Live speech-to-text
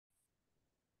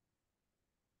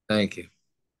Thank you.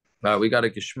 We got a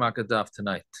Geshmak daf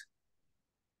tonight.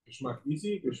 Geschmack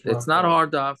easy. It's not a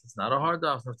hard daf. It's not a hard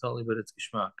daf, Naftali, but it's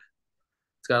Geshmak.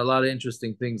 It's got a lot of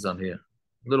interesting things on here.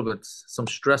 A little bit, some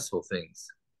stressful things.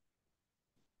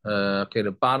 Okay,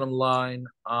 the bottom line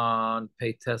on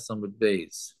pay test on with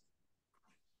bays.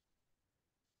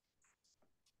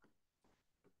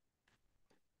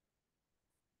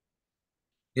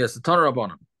 Yes, the Tanur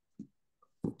Rabbanim.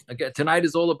 Again, tonight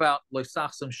is all about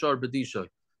loisachsam shor b'dishoy,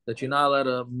 that you're not allowed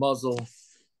to muzzle.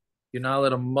 You're not allowed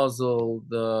to muzzle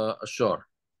the ashor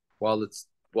while it's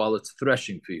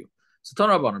threshing for you. So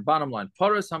Tanur Rabbanim, bottom line,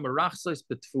 paros hamerachsos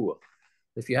betfua.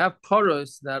 If you have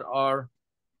paros that are,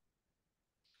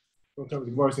 sometimes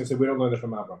the Gemara is going to say we don't learn it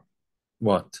from Abraham.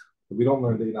 What? We don't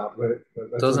learn the not.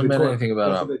 Doesn't mean anything about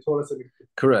Abraham. They taught us.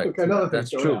 Correct. Okay, that's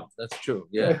true. Out. That's true.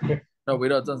 Yeah. No, we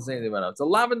don't. It doesn't say anything about it. It's a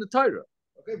lav in the Torah.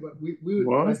 Okay, but we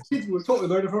as kids we were taught we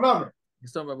learned it from Abraham.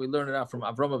 He's talking about we learned it out from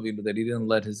Avram Avinu that he didn't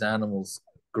let his animals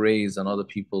graze on other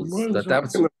people's.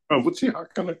 What's he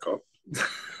gonna come?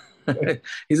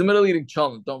 He's a middle eating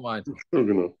cholent. Don't mind.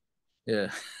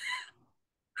 Yeah.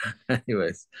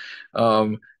 Anyways,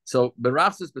 so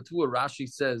Berachos Betua, Rashi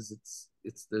says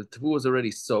it's the tefuah was already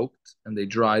soaked and they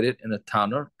dried it in a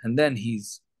tanner, and then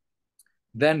the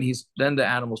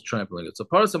animal's trampling it. So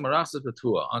Paras Berachos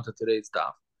Betua onto today's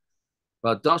daf.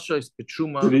 But Dasha is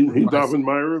Petruma. Did he daven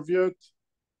Ma'ariv yet?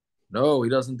 No, he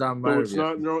doesn't daven Ma'ariv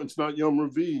yet. It's not Yom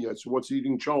Revi. That's what's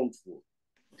eating cholent for.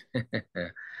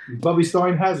 Bobby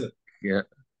Stein has it. Yeah.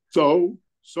 So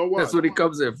what? That's what he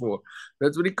comes here for.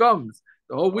 That's what he comes.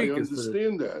 The whole week I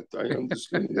understand that. I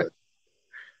understand that.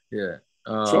 Yeah.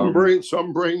 Some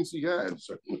brains he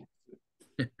has.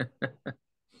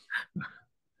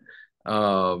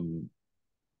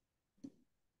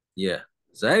 Yeah.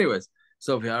 So anyways,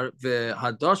 so the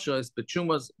hadasha is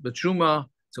betruma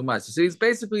to my. So it's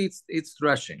basically it's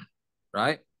threshing,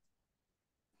 right?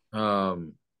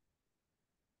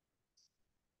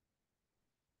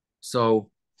 So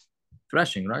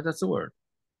threshing, right? That's the word.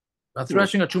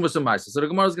 Threshing on chumas and maisis. So the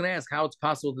Gemara is going to ask how it's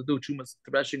possible to do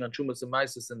threshing on chumas and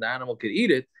maisis and the animal can eat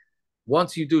it.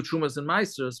 Once you do chumas and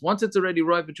maisis, once it's already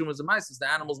ripe for chumas and maisis, the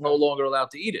animal's no longer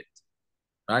allowed to eat it,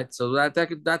 right? So that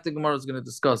the Gemara is going to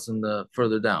discuss in the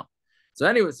further down. So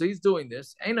anyway, so he's doing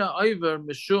this. Eina over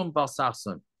mishum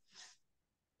balsachson,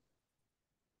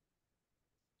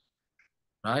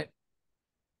 right?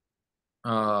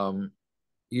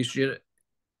 You should.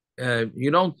 You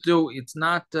don't do. It's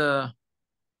not.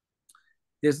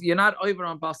 You're not over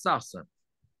on balsachson,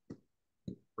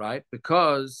 right?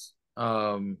 Because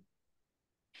since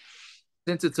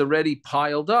it's already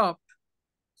piled up,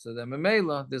 so then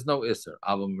memela there's no iser.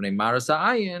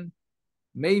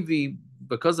 Maybe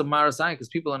because of maras ayin, because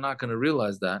people are not going to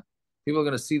realize that. People are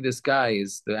going to see this guy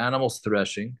is the animal's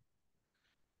threshing,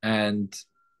 and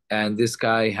this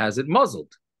guy has it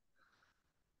muzzled,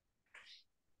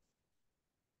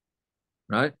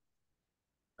 right?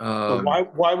 So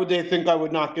why would they think I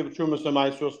would not give Trumas and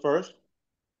Maestros first?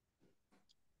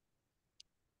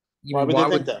 Why would they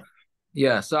think that?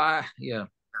 Yeah, so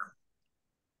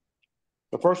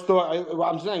The first thought,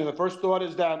 I'm saying, the first thought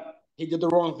is that he did the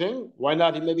wrong thing. Why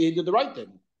not? Maybe he did the right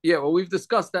thing. Yeah, well, we've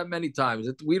discussed that many times.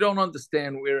 We don't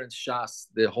understand where in Shas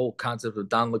the whole concept of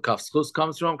Dan Lekaf Schus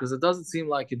comes from, because it doesn't seem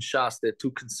like in Shas they're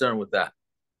too concerned with that.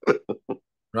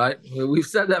 Right? We've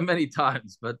said that many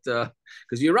times, but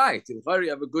because you're right. If you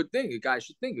have a good thing, a guy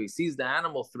should think. He sees the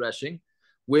animal threshing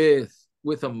with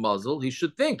a muzzle, he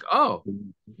should think, oh.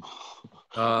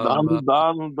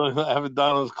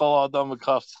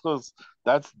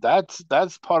 That's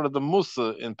part of the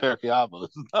Musa in Perkei Avos.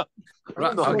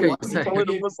 Right. Okay.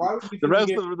 The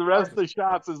rest of the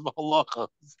shots is halacha.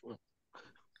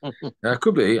 That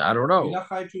could be. I don't know. You're not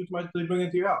high too much to bring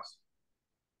into your house.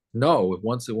 No,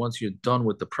 once you're done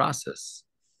with the process,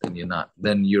 then you're not.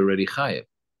 Then you're already chayiv.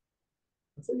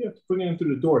 I said you have to bring it in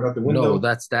through the door, not the window. No,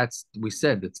 that's we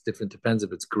said it's different. Depends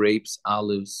if it's grapes,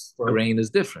 olives, grain is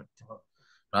different,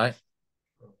 right?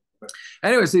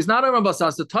 Anyways, he's not Amar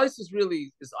Basas. So Taisus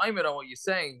really is aimed on what you're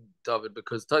saying, David,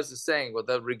 because Taisus is saying, well,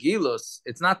 the Regilus,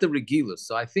 it's not the Regilus.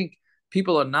 So I think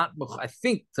people are not, I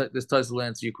think this Taisus will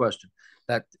answer your question,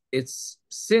 that it's,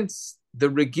 since the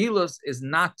Regilus is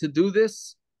not to do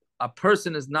this, a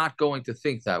person is not going to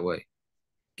think that way.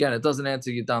 Again, it doesn't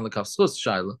answer your Dan Lekaf Schus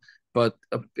Shaila, but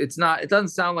it's not, it doesn't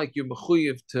sound like you're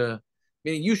mechuyev to,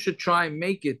 meaning you should try and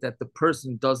make it that the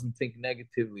person doesn't think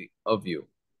negatively of you.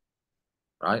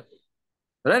 Right?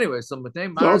 But anyway, so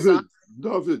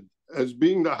David, as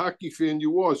being the hockey fan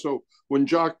you are, so when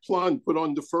Jacques Plante put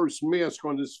on the first mask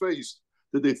on his face,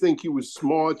 did they think he was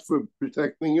smart for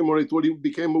protecting him, or they thought he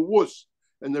became a wuss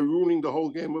and they're ruining the whole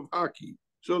game of hockey.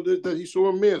 So that he saw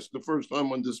a mask the first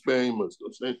time on display was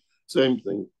the same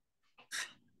thing.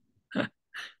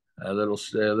 A little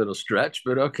stretch,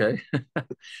 but okay.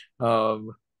 uh,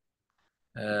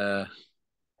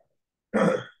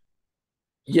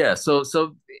 yeah. So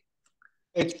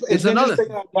it's another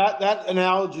interesting that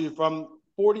analogy from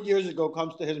 40 years ago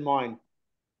comes to his mind.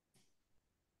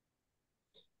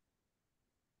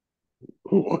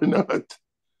 Why not?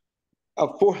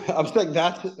 I'm saying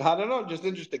that's, I don't know, just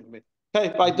interesting to me.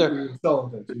 Hey, right there.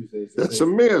 That's a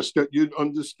mask that you'd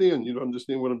understand. You'd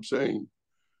understand what I'm saying.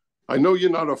 I know you're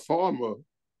not a farmer.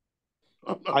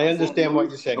 I understand what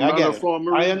you're saying. I get it.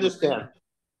 I understand.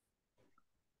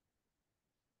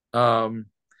 No,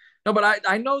 but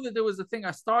I know that there was a thing.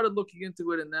 I started looking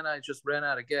into it, and then I just ran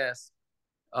out of gas.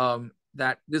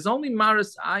 That there's only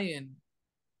Maris Ayin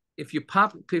if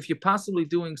you're possibly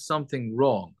doing something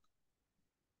wrong.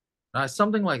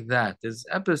 Something like that. There's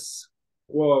epis.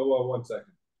 Whoa, 1 second.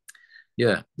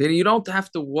 Yeah, then you don't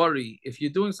have to worry if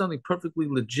you're doing something perfectly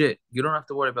legit. You don't have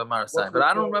to worry about Maris Ayin. But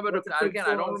I don't remember again.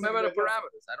 I don't remember the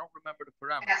parameters. I don't remember the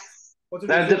parameters.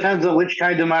 That depends on which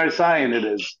kind of Marisayan it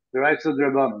is. The rights of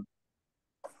Drabanan.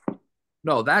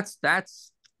 No, that's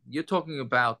you're talking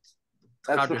about.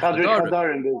 That's the Chadri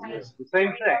Chadarim business. The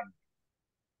same thing.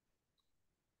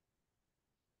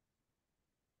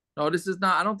 No, this is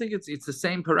not. I don't think it's the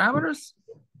same parameters.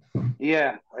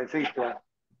 Yeah, I think so.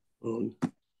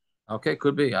 Okay,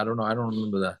 could be. I don't know. I don't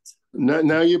remember that.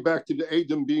 Now you're back to the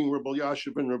Adam being Rabbi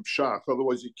Yashiv and Rabbi Shach.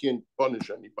 Otherwise, you can't punish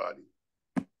anybody.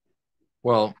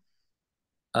 Well,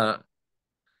 I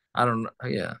don't know.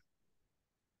 Yeah.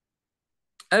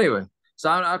 Anyway, so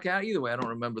either way, I don't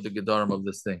remember the Gedarim of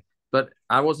this thing. But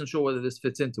I wasn't sure whether this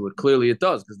fits into it. Clearly it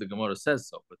does, because the Gemara says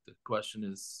so. But the question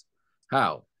is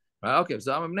how? Right? Okay,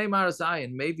 so I'm name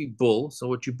Arasayan, maybe bull. So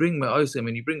what you bring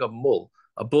when you bring a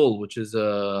bull, which is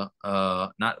not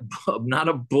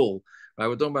a bull. Right?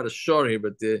 We're talking about a shor here,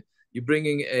 but you're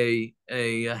bringing a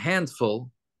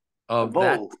handful of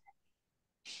that.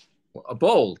 A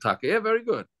bowl, Taka. Yeah, very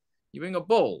good. You bring a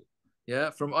bowl, yeah,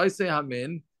 from Oisei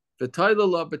Hamin,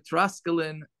 V'tailala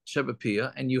betraskalin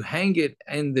shebapia, and you hang it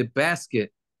in the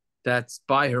basket that's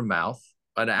by her mouth,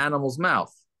 by the animal's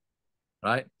mouth,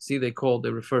 right? See, they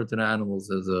refer to the animals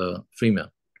as a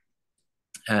female,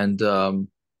 and so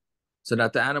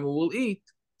that the animal will eat.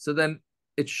 So then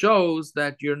it shows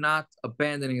that you're not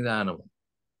abandoning the animal.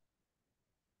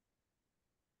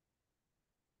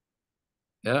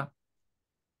 Yeah.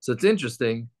 So it's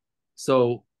interesting.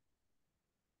 So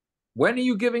when are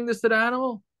you giving this to the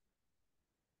animal?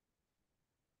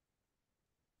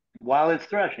 While it's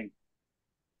threshing.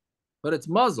 But it's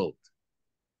muzzled.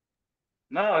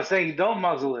 No, I'm saying you don't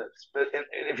muzzle it. But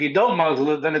if you don't muzzle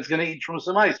it, then it's going to eat Trusa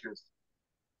Meisters.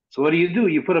 So what do?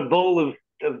 You put a bowl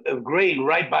of grain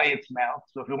right by its mouth.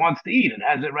 So if it wants to eat, it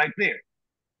has it right there.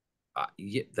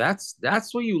 Yeah, that's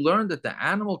where you learn that the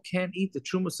animal can't eat the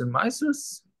Trumas and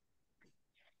Meisters?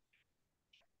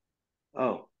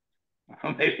 Oh,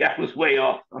 maybe I was way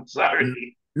off. I'm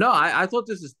sorry. No, I thought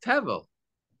this is Tevel.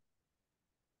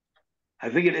 I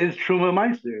think it is Truma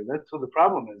Meister. That's what the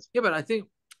problem is. Yeah, but I think.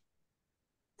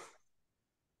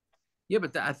 Yeah,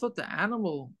 but I thought the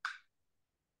animal.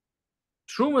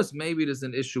 Trumas, maybe there's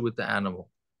an issue with the animal.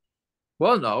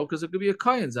 Well, no, because it could be a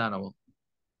Kayan's animal,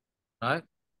 right?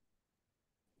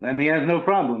 Then he has no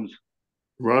problems.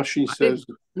 Rashi says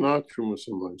not Trumas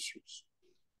and Meisters.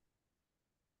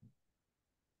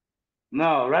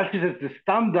 No, Rashi says the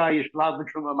Stamda Yishlav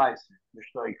Truma Meister.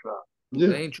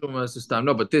 Yeah. Ain't Trumas this time.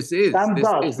 No, but this is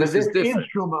this is different.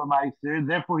 Truma Meister,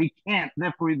 therefore he can't.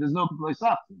 Therefore, there's no place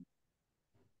up.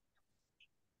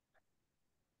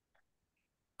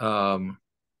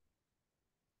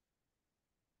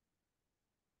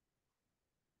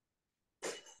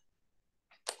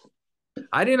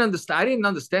 I didn't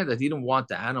understand that he didn't want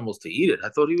the animals to eat it. I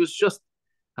thought he was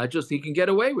he can get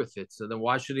away with it. So then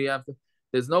why should he have to?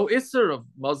 There's no isser of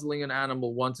muzzling an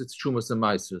animal once it's Trumas and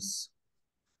Meisters.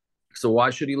 So why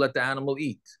should he let the animal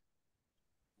eat?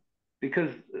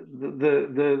 Because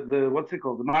the what's it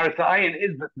called? The Marisayan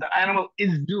is the animal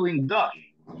is doing dush.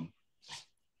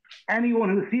 Anyone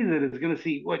who sees it is going to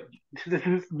see what this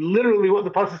is literally what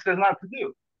the pasuk says not to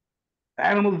do. The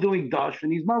animal's doing dush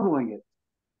and he's muzzling it.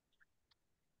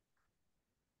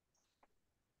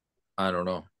 I don't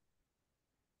know.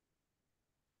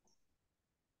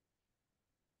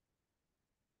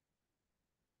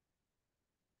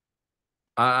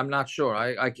 I'm not sure.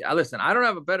 I listen. I don't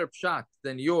have a better shot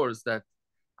than yours. That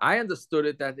I understood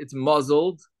it that it's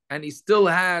muzzled and he still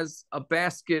has a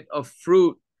basket of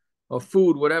fruit or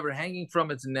food, whatever, hanging from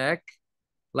its neck,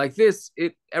 Like this,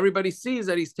 everybody sees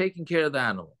that he's taking care of the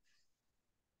animal.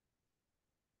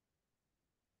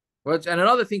 And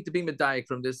another thing to be medayik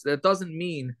from this, that doesn't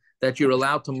mean that you're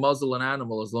allowed to muzzle an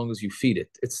animal as long as you feed it.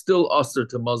 It's still usher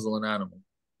to muzzle an animal.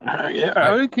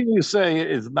 How can you say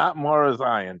it's not Morris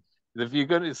iron? If you're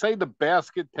going to say the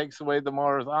basket takes away the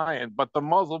Morris iron, but the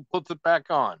muzzle puts it back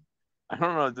on. I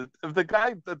don't know. If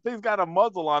the thing's got a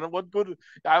muzzle on it, what good?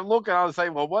 I look and I'll say,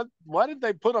 well, why did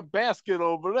they put a basket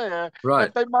over there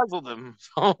if they muzzled him?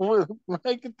 So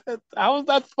how is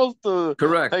that supposed to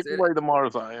take away the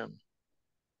Morris iron?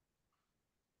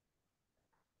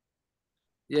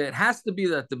 Yeah, it has to be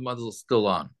that the muzzle's still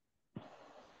on.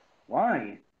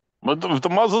 Why? But if the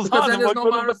muzzle's because on, then there's no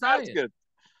the Morris basket?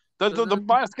 The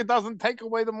basket doesn't take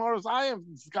away the Morris iron.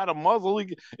 It's got a muzzle.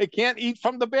 It can't eat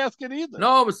from the basket either.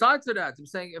 No, besides that, I'm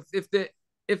saying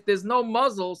if there's no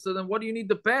muzzle, so then what do you need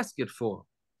the basket for?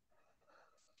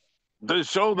 To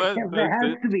show that there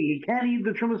has to be. He can't eat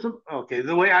the trumas. Okay,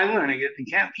 the way I'm learning it, he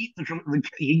can't eat the trumas.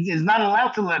 He is not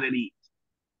allowed to let it eat.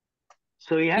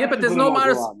 So he has but there's no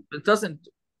Morris. It doesn't.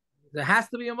 There has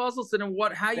to be a muzzle. So then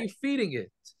what? How are you feeding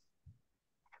it?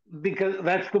 Because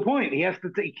that's the point. He has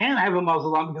to. He can't have a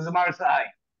muzzle on because of Marisai.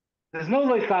 There's no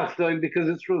loisachstoin because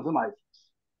it's truthamitis.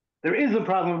 There is a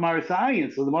problem with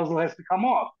Marisai, so the muzzle has to come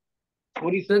off.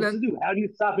 What are you supposed to do? How do you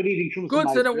stop it eating truthamitis? Good.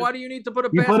 So then why do you need to put a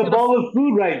basket? You put a bowl of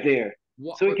food right there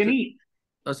so it can eat.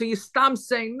 So you stop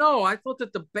saying no. I thought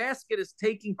that the basket is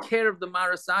taking care of the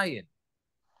Marisai.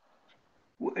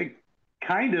 Well, it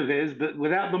kind of is, but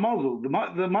without the muzzle. The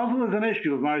muzzle is an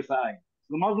issue of Marisai.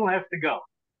 The muzzle has to go.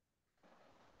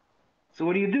 So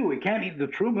what do? It can't eat the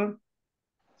truma.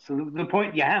 So the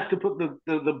point, you have to put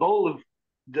the bowl of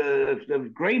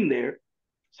grain there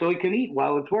so it can eat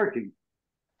while it's working.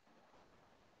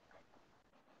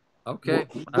 Okay.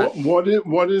 What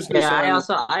is this? Yeah,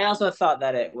 I also thought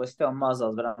that it was still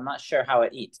muzzled, but I'm not sure how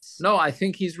it eats. No, I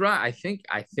think he's right.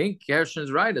 I think Gershon's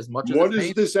right as much as what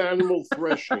is this animal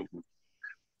threshing?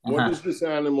 What is this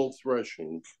animal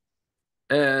threshing?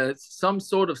 Some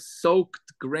sort of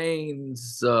soaked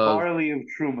grains. Barley of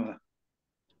truma.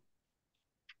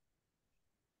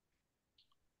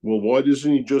 Well, why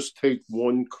doesn't he just take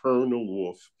one kernel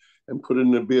off and put it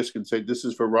in a basket and say, this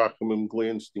is for Racham and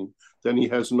Glanstein? Then he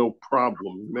has no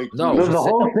problem. The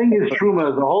whole thing is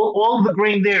truma. All the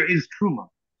grain there is truma.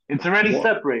 It's already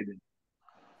separated.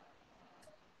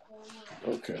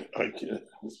 Okay, I can't.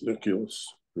 Ridiculous.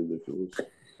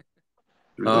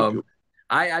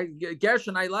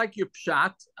 Gershon, I like your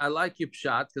pshat. I like your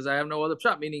pshat because I have no other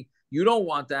pshat. Meaning, you don't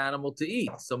want the animal to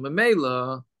eat. So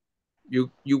memela, you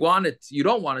want it. You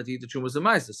don't want it to eat the trumas and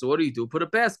ma'aser. So what do? Put a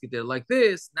basket there like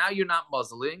this. Now you're not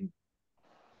muzzling.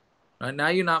 Right now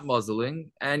you're not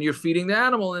muzzling, and you're feeding the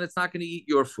animal, and it's not going to eat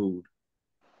your food.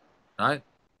 Right.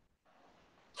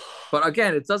 But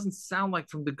again, it doesn't sound like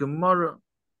from the Gemara.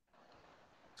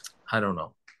 I don't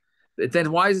know.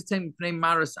 Then why is it named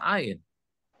Maris Ayin?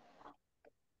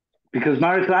 Because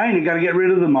Maris Ayin, you got to get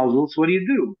rid of the muzzle. So what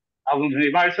do?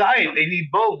 Maris Ayin, they need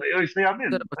both. They always say I'm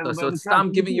in. So it's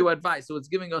Stam giving you advice. So it's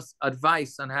giving us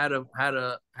advice on how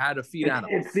to feed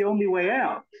animals. It's the only way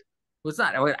out. What's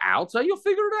that? Out? So you'll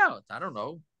figure it out. I don't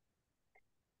know.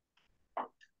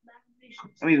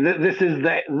 I mean, this is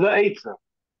the Eitzah.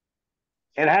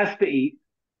 It has to eat,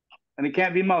 and it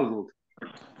can't be muzzled.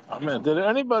 Oh, man, did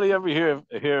anybody ever hear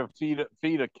feed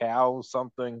a cow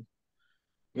something?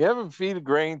 You ever feed a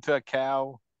grain to a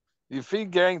cow? You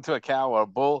feed grain to a cow or a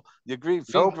bull, feed grain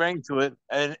to it,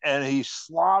 and he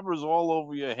slobbers all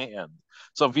over your hand.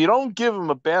 So if you don't give him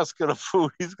a basket of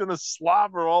food, he's going to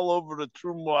slobber all over the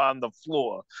truma on the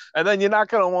floor. And then you're not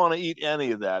going to want to eat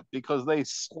any of that because they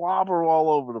slobber all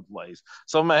over the place.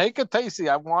 So Maheka Tasi,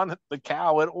 I want the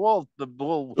cow and all the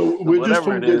bull,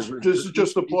 whatever it is. This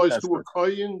just applies to a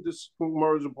kohen. This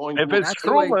Gemara is applying to that's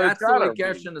the way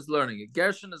Gershon is learning it.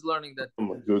 Gershon is learning that. Oh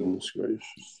my goodness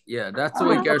gracious! Yeah, that's the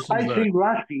way Gershon is learning.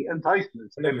 Rashi and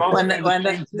Taismus.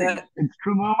 It's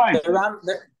true.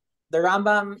 The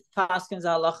Rambam paskins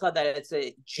halacha that it's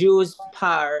a Jew's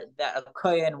par that a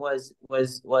kohen was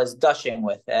dushing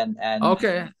with, and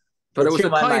okay, but it was a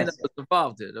kohen that was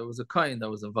involved in. It was a kohen that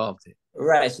was involved in.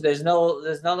 Right. So there's no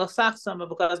losachsam, but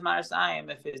because Maris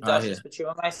Ayim, if it's dushes for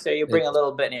Truma Meister, you bring a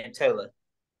little bit in your toilet.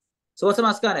 So what's the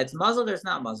maskana? It's muzzled or it's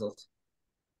not muzzled?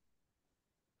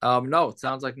 No, it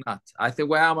sounds like not. I think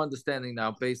where I'm understanding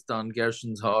now, based on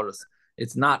Gershon's Horus,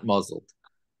 it's not muzzled.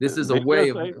 This is a way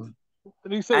of.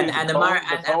 Did he say and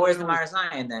where's the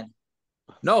Marasayan then?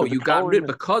 No, you got rid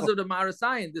because of the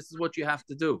Marasayan. This is what you have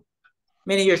to do.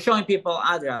 Meaning you're showing people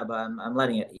Adraba. I'm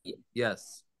letting it eat.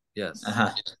 Yes. Uh-huh.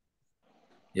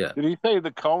 Yeah. Did he say the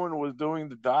Cohen was doing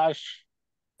the dash?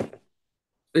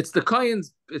 It's the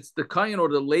Kayan or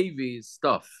the Levi's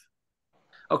stuff.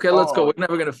 Okay, let's go. We're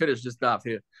never gonna finish this stuff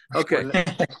here. Okay.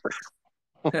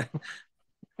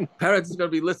 Peretz is gonna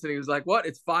be listening. He's like, what?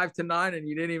 It's 5-9, and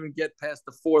you didn't even get past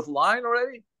the fourth line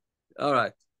already? All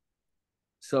right.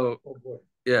 So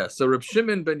yeah, so Reb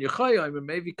Shimon ben Yochai,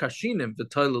 maybe kashinim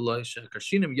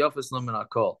kashinim yafas lamin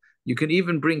akol. You can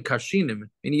even bring kashinim,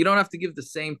 and you don't have to give the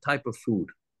same type of food,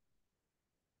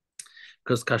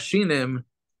 because kashinim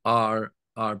are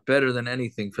better than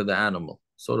anything for the animal.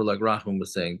 Sort of like Rahman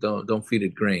was saying, don't feed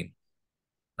it grain,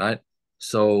 right?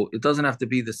 So it doesn't have to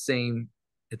be the same.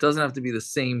 It doesn't have to be the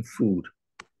same food.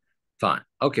 Fine.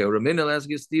 Okay. So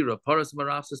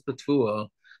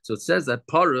it says that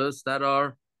paras that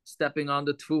are stepping on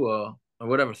the tfuah or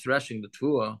whatever, threshing the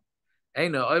tfuah, you're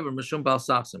not over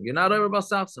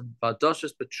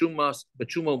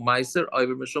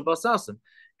balsafsim.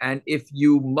 And if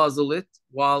you muzzle it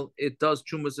while it does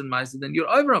chumas and meiser, then you're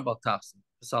over on baltafsim.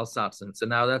 So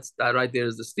now that right there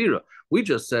is the stira. We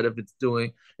just said if it's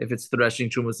threshing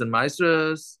chumas and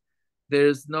meisers,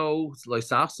 there's no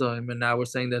loisachsim, and now we're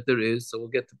saying that there is. So we'll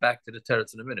get back to the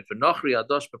teretz in a minute. If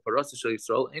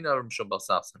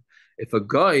a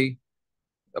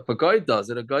guy does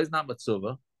it, a guy's not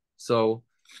matzuva, so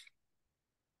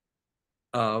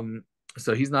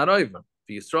he's not over. I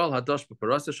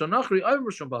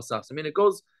mean, it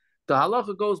goes. The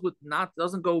halacha goes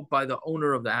doesn't go by the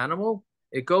owner of the animal.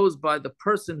 It goes by the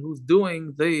person who's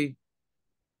doing the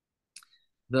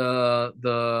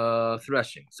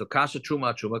threshing. So kasha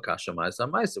truma kasha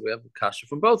ma'isa. We have kasha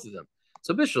from both of them.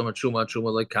 So bishlam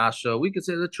truma like kasha. We could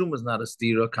say that truma is not a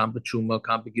stira. Kampa truma,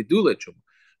 kampa gidule truma.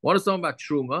 One is talking about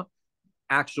truma,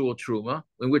 actual truma,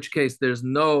 in which case there's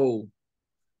no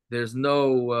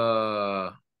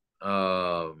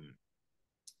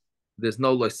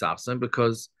loisafsan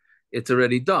because it's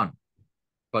already done.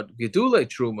 But gidule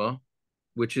truma,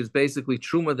 which is basically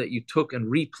truma that you took and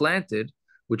replanted,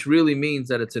 which really means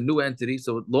that it's a new entity,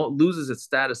 so it loses its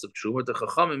status of truma. The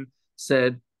Chachamim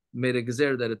made a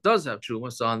gezer that it does have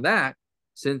truma. So on that,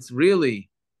 since really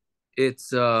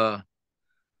it's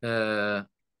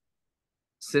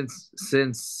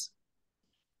since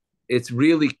it's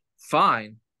really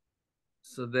fine,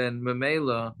 so then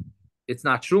Mamela, it's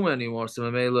not truma anymore. So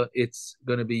Mamela, you're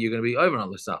gonna be over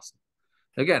on l'sas.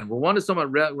 Again, one is talking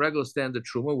about regular standard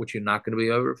truma, which you're not going to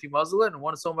be over if you muzzle it, and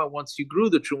one is talking about once you grew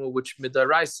the truma, which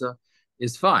midaraisa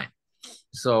is fine.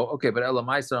 So okay, but ela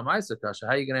ma'aser kasha,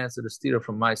 how are you going to answer the stira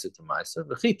from ma'aser to ma'aser?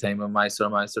 V'chitema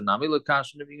ma'aser nami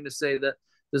lekasha. If you're going to say that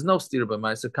there's no stira by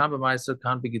ma'aser,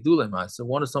 kan be gedule ma'aser.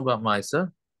 One is talking about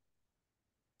ma'aser,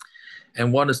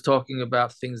 and one is talking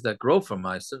about things that grow from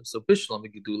ma'aser. So bishlam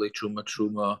gedule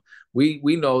truma. We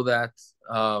know that.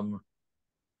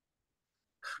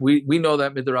 We know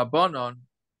that midrabanan,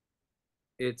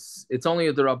 it's only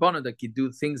a derabanan that can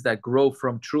do things that grow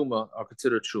from truma are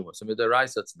considered truma. So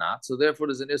midaraisa it's not. So therefore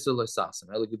there's an isur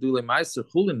leisasim. El gedule meiser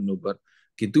chulin nu, but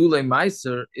gedule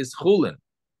meiser is chulin,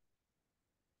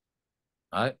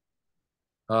 right?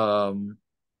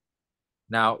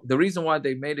 Now the reason why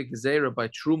they made a gezerah by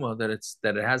truma that it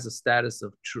has a status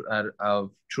of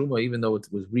truma even though it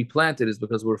was replanted is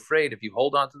because we're afraid if you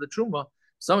hold on to the truma,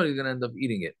 somebody's going to end up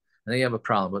eating it. And then you have a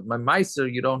problem. But my meiser,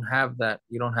 you don't have that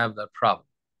problem,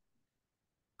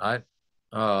 right?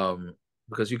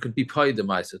 Because you can be paid the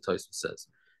meiser. Tosfos says.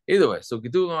 Either way, so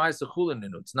gedule meiser chulin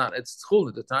inu. It's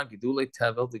chulin. The time gedule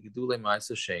tevel, the gedule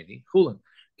meiser sheni chulin.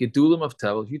 Gedulim of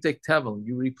tevel. If you take tevel and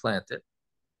you replant it,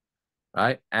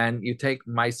 right, and you take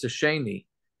meiser sheni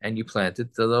and you plant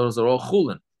it, so those are all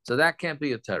chulin. So that can't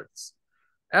be a teretz.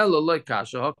 We're talking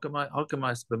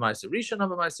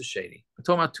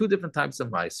about two different types of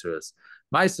meisers.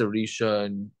 Meiser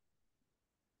rishon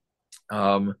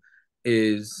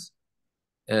is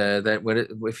that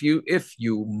if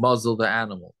you muzzle the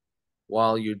animal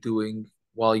while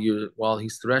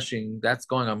he's threshing, that's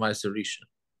going on meiser rishon,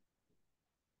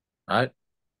 right?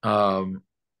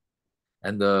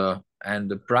 And the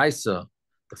brisa,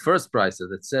 the first brisa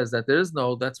that says that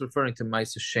that's referring to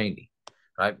meiser sheni.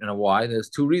 Right? And why? There's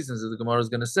two reasons that the Gemara is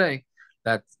going to say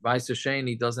that Meiser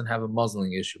Sheni doesn't have a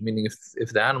muzzling issue. Meaning,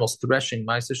 if the animal's threshing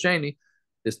Meiser Sheni,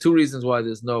 there's two reasons why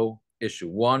there's no issue.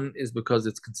 One is because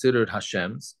it's considered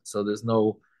Hashem's, so there's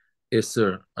no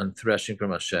Isser on threshing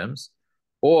from Hashem's,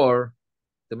 or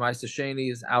the Meiser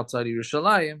Sheni is outside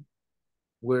Yerushalayim,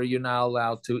 where you're not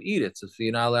allowed to eat it. So if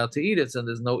you're not allowed to eat it, then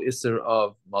there's no Isser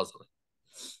of muzzling.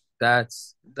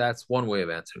 That's one way of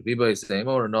answering. Viva is same,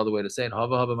 or another way to say it.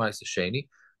 Hava ma'aser sheni.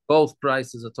 Both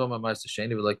prices are talking about ma'aser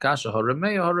sheni, but like kasha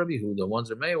harameya harabi huda. One's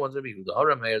Rameya, one's Rabbi Huda.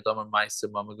 Harameya dama ma'aser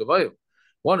mama gavayu.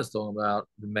 One is talking about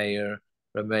the mayor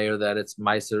Rameir that it's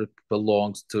Meiser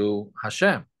belongs to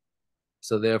Hashem.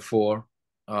 So therefore,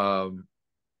 so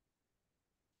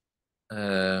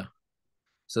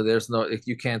there's no, if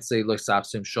you can't say like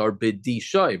Sapsim Shar Bidi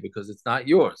Shoy because it's not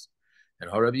yours. And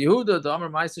Harab Yehuda, the Amar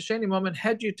Meiser Sheni Maman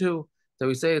Hedjit too. So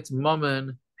we say it's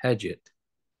Maman Hedjit.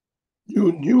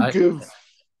 You give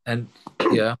and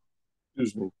yeah.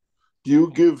 Excuse me. Do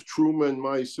you give Truma and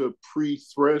Meiser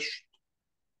pre-threshed?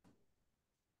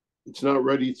 It's not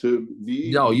ready to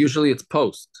be. No, usually it's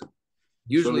post.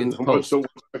 Usually it's post. So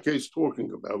what's that case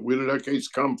talking about? Where did that case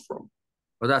come from?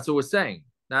 Well, that's what we're saying.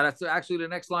 Now that's actually the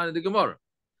next line of the Gemara,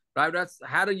 right? That's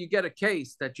how do you get a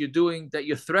case that you're doing that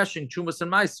you're threshing Trumas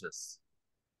and Meisvus?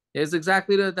 That's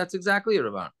exactly it,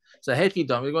 Rabban. So Hechi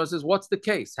Dam, the Gemara says, what's the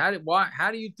case? How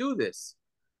do you do this?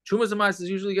 Trumas and Meisvus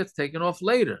usually gets taken off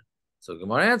later. So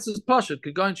Gemara answers Pashat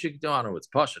Kagan Shikdano. It's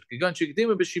Pashat Kagan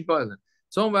Shikdima B'Shibaylan.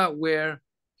 It's talking about where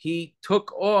he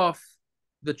took off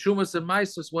the Trumas and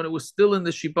Meisvus when it was still in the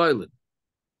Shibaylan.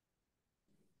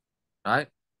 Right?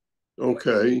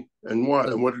 Okay. And what?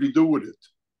 And what did he do with it?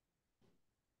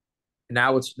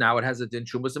 Now it has a din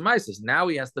Trumas and Meisvus. Now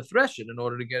he has to thresh it in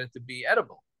order to get it to be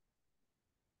edible.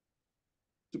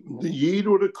 The Yid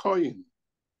or the Kohen?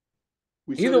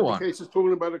 We said Either one. The case is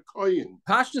talking about a Kohen.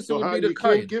 Pashtus so would be the Kohen. You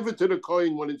Kohen. can't give it to the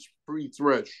Kohen when it's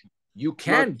pre-thresh. You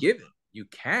can give it. You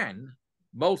can.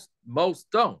 Most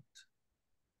don't.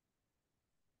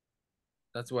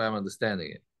 That's the way I'm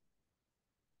understanding it.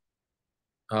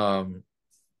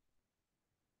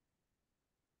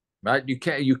 Right? You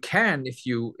can if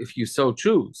you so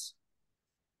choose.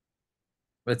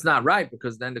 But it's not right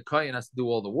because then the Kohen has to do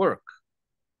all the work.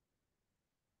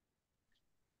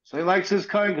 So he likes his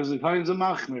Kohen because the Kohen's a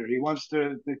machmir. He wants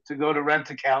to go to rent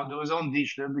a cow and do his own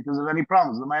dishna because of any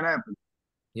problems that might happen.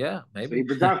 Yeah, maybe.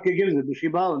 So the doctor gives it the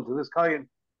shibalim to this Kohen.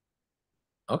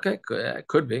 Okay,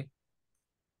 could be.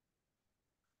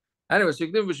 Anyway, so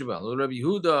Rabbi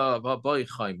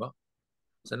Yehuda.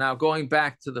 So now going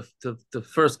back to the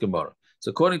first Gemara.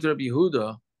 So according to Rabbi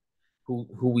Yehuda, who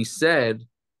we said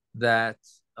that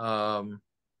that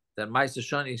Ma'aser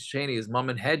Sheni is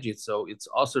Mammon Hedjit, so it's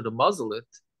also to muzzle it,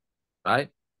 right?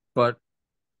 But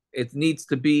it needs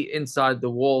to be inside the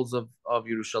walls of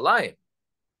Yerushalayim.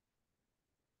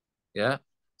 Yeah.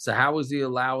 So how is he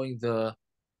allowing the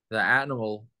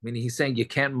animal? Meaning he's saying you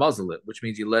can't muzzle it, which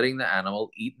means you're letting the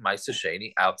animal eat Ma'aser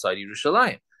Sheni outside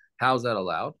Yerushalayim. How is that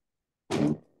allowed?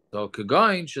 So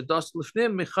Kagain Shadas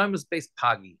Lifnim Mechaimas Beis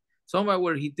Pagi. Talking about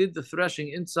where he did the threshing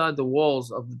inside the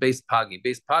walls of the Beis Pagi.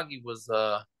 Beis Pagi was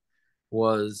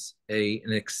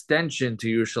an extension to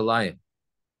Yerushalayim.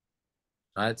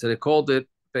 Right? So they called it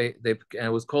and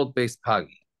it was called Beis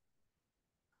Pagi.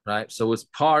 Right? So it was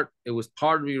part of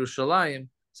Yerushalayim,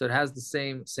 so it has the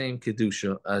same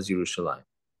kedusha as Yerushalayim.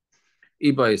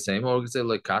 Iba is saying, or we can say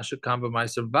like Kasha Kamba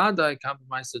Meiser Vadai, Kamba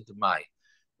Meiser Demai.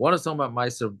 One is talking about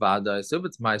Meiser Vadai. So if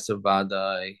it's Meiser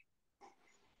Vadai,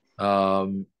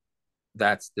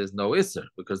 there's no Isser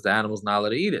because the animal's not allowed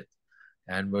to eat it.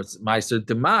 And what's Meiser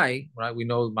Demai, right? We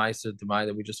know Meiser Demai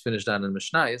that we just finished on in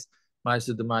Mishnayos.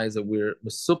 Meiser Demai is that we're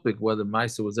mesupik whether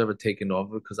Meiser was ever taken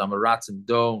off because Amaratzim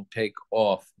don't take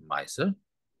off Meiser.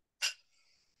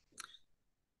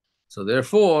 So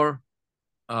therefore,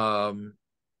 so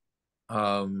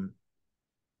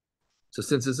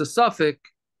since it's a suffix,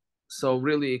 so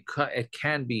really it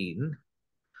can be eaten.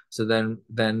 So then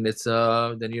it's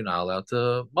then you're not allowed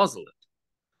to muzzle it.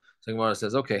 So Gemara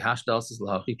says, okay, hashdal says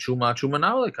lahachi truma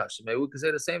na'olekash. Maybe we can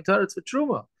say the same teretz for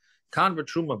truma. Convert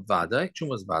truma vadai,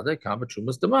 truma's vadai, convert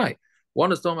truma's demai.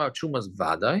 One is talking about truma's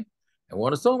vadai, and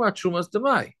one is talking about truma's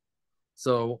demai.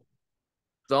 So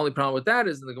the only problem with that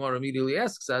is the Gemara immediately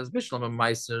asks, as Bishlam and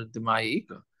Meiser demai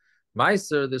ika.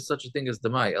 Meiser, there's such a thing as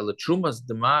demai. Ela truma's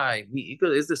demai we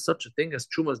ika. Is there such a thing as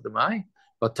truma's demai?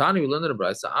 But Tani we learned in the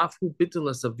Brayso, afu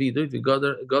bitulas avidu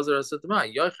v'gazer as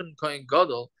demai. Yochanan Kohen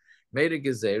Gadol made a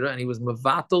gezerah, and he was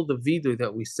mevatel the vidu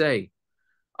that we say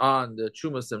on the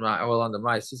trumas and on the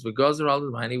maisus v'gazer al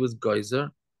demai, and he was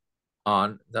geyser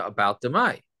on about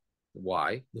demai.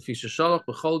 Why? The fisha shalach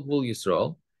b'chol gvul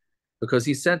Yisrael. Because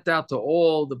he sent out to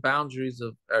all the boundaries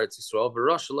of Eretz Yisrael.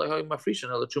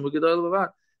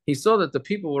 He saw that the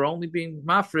people were only being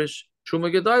mafresh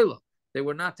truma gedayla. They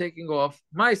were not taking off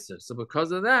meiser. So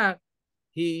because of that,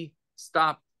 he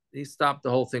stopped the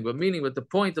whole thing. But the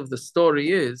point of the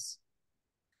story is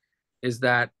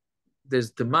that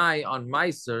there's demai on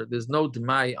meiser. There's no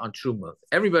demai on truma.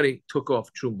 Everybody took off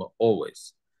truma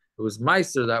always. It was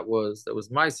meiser that was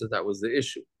the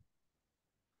issue.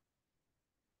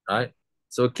 Right?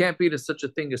 So it can't be there's such a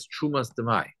thing as trumas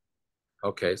demai.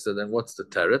 Okay, so then what's the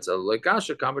teretz? Like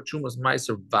Asha Kama trumas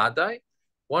meiser vadai,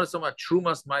 One is talking about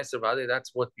trumas meiser vade.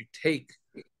 That's what you take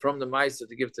from the meiser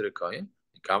to give to the kohen.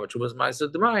 Kama trumas meiser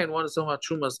demai, and one is talking about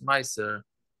trumas meiser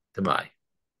demai.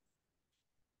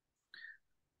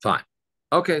 Fine.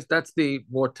 Okay, so that's the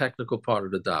more technical part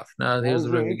of the daf. Now here's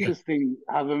the interesting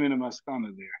Havamina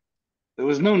Maskana there. There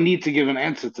was no need to give an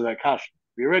answer to that kasha.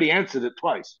 We already answered it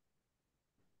twice.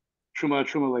 Truma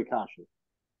le kasha.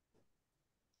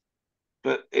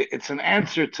 But it's an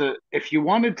answer to, if you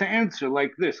wanted to answer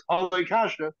like this, Halei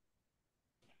kasha,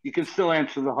 you can still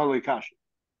answer the Halei kasha.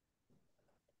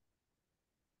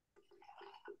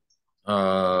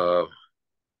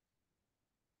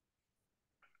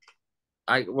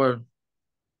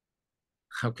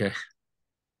 Okay.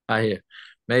 I hear.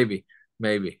 Maybe.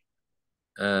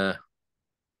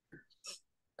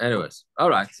 Anyways, all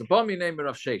right. So, Bomi name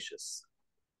of Sheshes.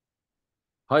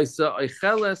 Again,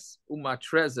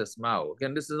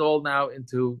 this is all now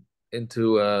into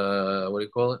what do you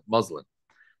call it? Muslin.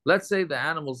 Let's say the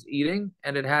animal's eating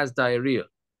and it has diarrhea.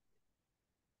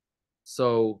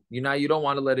 So you don't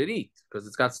want to let it eat because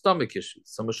it's got stomach issues.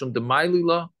 So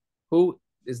who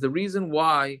is the reason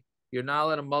why you're not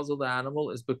allowed to muzzle the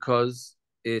animal is because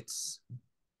it's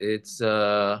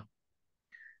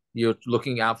you're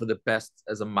looking out for the best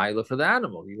as a mila for the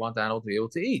animal. You want the animal to be able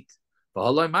to eat.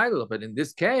 But in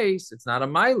this case, it's not a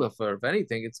mila for, if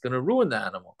anything, it's going to ruin the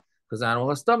animal because the animal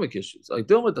has stomach issues. Like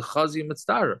dealing with the chazi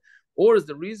mitzvah. Or is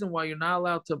the reason why you're not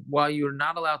allowed to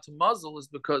muzzle is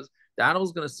because the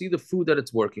animal's going to see the food that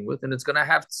it's working with and it's going to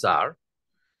have tsar.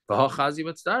 So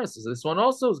this one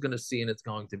also is going to see and it's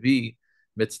going to be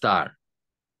mitzvah.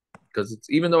 Because it's,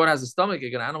 even though it has a stomach,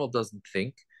 an animal doesn't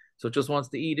think, so it just wants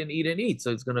to eat and eat and eat.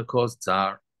 So it's going to cause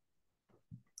tsar.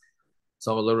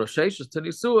 So Rosh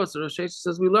Hashanah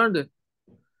says we learned it.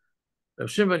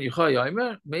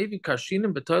 Maybe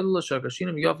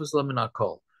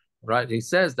right? He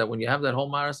says that when you have that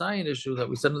whole Marasayan issue that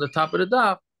we said on the top of the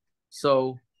daf,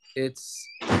 so it's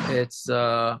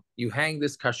you hang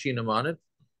this kashinim on it,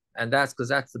 and that's because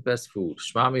that's the best food.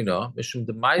 Shmamina mishum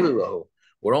de mailahu.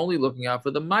 We're only looking out for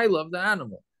the mila of the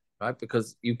animal, right?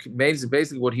 Because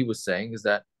basically what he was saying is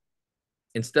that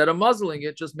instead of muzzling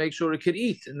it, just make sure it can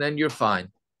eat, and then you're fine.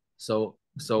 So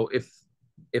if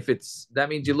it's, that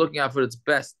means you're looking out for its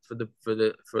best for the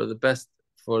best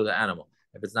for the animal.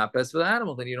 If it's not best for the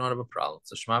animal, then you don't have a problem.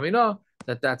 So Shmami know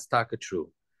that's taka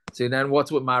true. See, then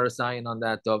what's with Marasayan on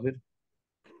that, David?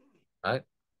 Right?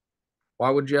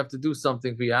 Why would you have to do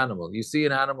something for your animal? You see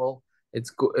an animal,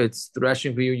 it's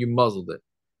threshing for you, you muzzled it.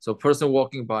 So a person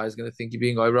walking by is going to think you're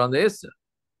being over on the Issa,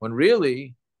 when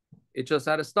really it just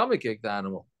had a stomachache, the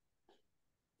animal.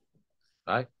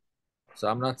 Right? So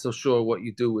I'm not so sure what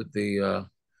you do with the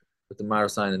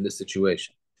Marasayan in this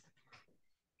situation.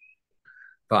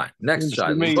 Fine. Next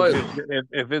child.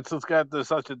 If it's got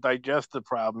such a digestive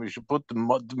problem, you should put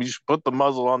the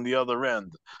muzzle on the other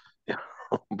end,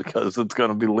 because it's going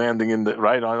to be landing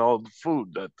right on all the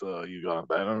food that you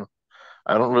got.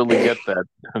 I don't really get that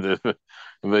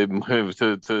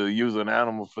to use an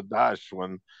animal for dash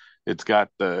when it's got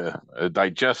a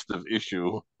digestive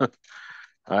issue.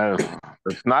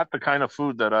 It's not the kind of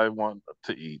food that I want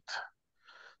to eat.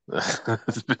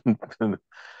 It's been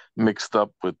mixed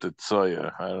up with the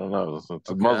soya. I don't know. It's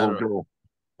a muzzle bill.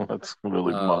 That's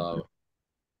really much.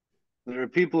 There are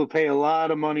people who pay a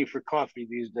lot of money for coffee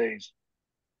these days.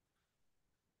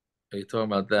 Are you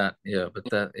talking about that? Yeah,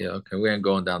 but okay. We ain't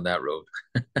going down that road.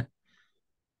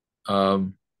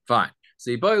 Fine.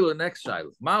 So the next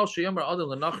shiloh.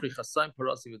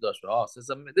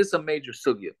 This is a major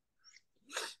sugya,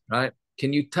 right?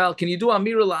 Can you do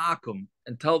Amira La'akum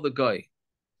and tell the guy,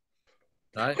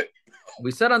 right?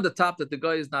 We said on the top that the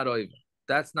guy is not over.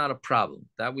 That's not a problem.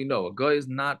 That we know. A guy is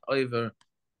not over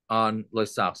on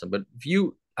Loisafsan. But if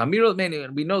you Amira,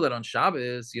 we know that on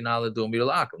Shabbos you're not allowed to do Amira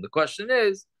La'akum. The question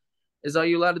is are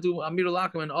you allowed to do Amira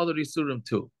La'akum and other Yisurim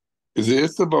too? Is the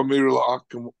Issa of Amira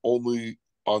La'akum only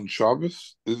on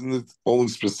Shabbos? Isn't it only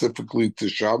specifically to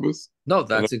Shabbos? No,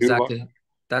 that's exactly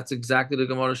the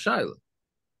Gemara Shaila.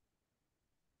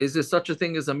 Is there such a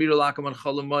thing as Amira La'akum on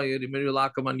Cholamayid, Amira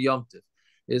La'akum on Yom Tov?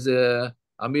 Is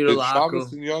Amira La'akum?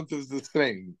 Shabbos and Yom Tov is the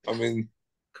same. I mean,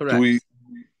 correct.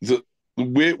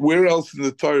 Where else in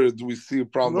the Torah do we see a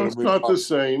problem? No, it's not the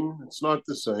same. It's not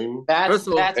the same. That's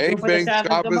Ain't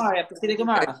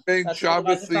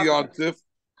Shabbos the Yom Tov.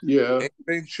 Yeah.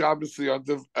 Ain't Shabbos the Yom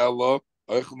Tov Ella.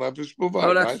 No,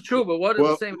 that's true, but what is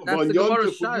the same? That's the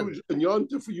Gemara's Shaila. In Yom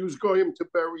Tov, we use goyim to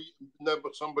bury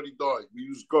whenever somebody died. We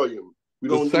use goyim. We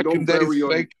don't bury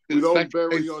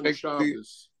on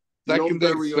Shabbos.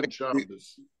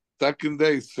 Second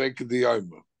day is fake the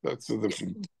Yoma. That's the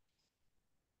difference.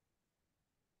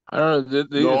 I don't know.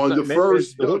 No, on the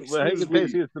first. No,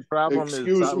 The problem is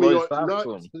excuse me. Not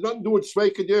nothing to do with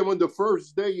Sveikadim. On the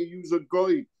first day, you use a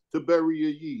guy to bury a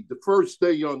yid. The first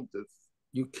day yontif.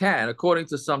 You can, according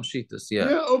to some shitas, yeah.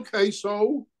 Yeah, okay.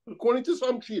 So according to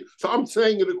some shitas, so I'm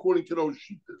saying it according to those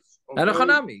shitas. Okay? And a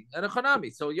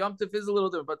chanami. So Yom Tov is a little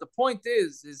different, but the point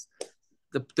is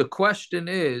the question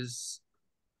is,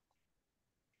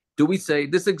 do we say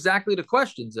this is exactly the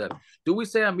question, Zev? Do we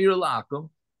say Amir al-Akum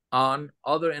in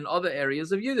other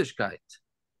areas of Yiddishkeit?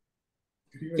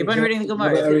 Keep on reading the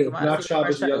Gemara. Not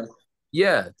Shabbos yet.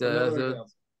 Yeah,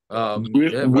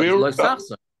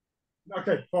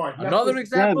 Okay, fine. Another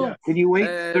example. Yeah. Can you wait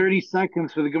 30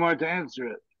 seconds for the Gemara to answer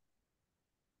it?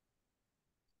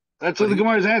 That's what the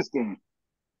Gemara is asking.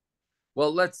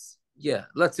 Well, let's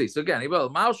see. So again, do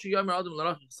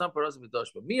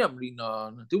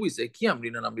we say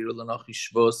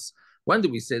when do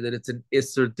we say that it's an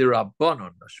Isser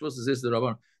Dirabanon? Shvus is Isser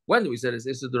Dirabanon. When do we say it's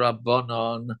Isser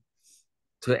Dirabanon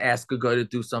to ask a guy to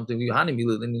do something?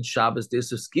 In Shabbos, the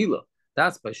Isser Skila.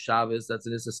 That's by Shabbos, that's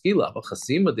an Isser Skila. But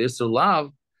Chasima, the Isser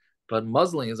Lav, but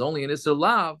muzzling is only an Isser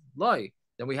Lav, like,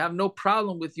 then we have no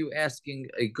problem with you asking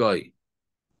a guy.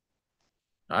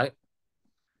 Right?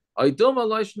 Aydoma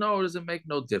Loishno, does it make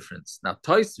no difference? Now,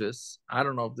 Taisvis, I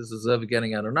don't know if this is ever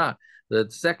getting at or not.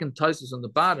 The second Taisvis on the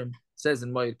bottom says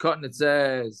in Mayid Cotton, it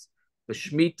says, the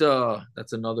Shemitah,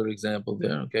 that's another example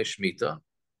there, okay, Shemitah.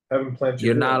 Haven't planted.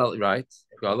 You're not, right?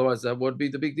 Otherwise, that would be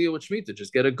the big deal with Shemitah.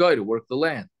 Just get a guy to work the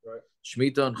land. Right.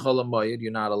 Shemitah and Chol HaMoed,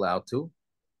 you're not allowed to.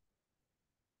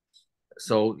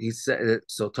 So he said.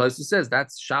 So Taisa says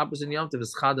that's Shabbos and Yom Tov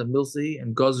is Chada Milsi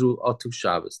and Gazru Atu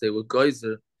Shabbos. They were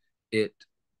geyser it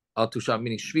Atu Shabbos,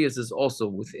 meaning Shvius is also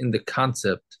within the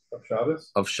concept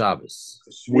of Shabbos.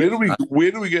 Where do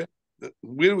we get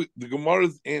the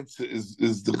Gemara's answer is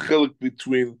the chilik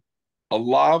between a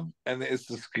lav and the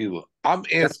istaskila. I'm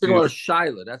asking. That's the Gemara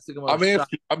Shaila. That's the Gemara. I'm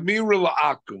asking Amira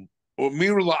la'akum or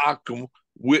Mira la'akum.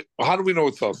 How do we know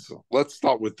it's also? Let's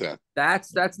start with that.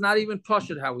 That's not even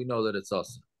pashut how we know that it's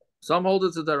also. Some hold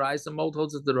it to the Rai, some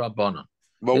holds it to the Rabbana.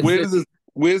 But where's the?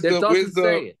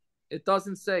 It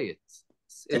doesn't say it.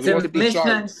 It's a Mishnah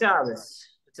and Shabbos.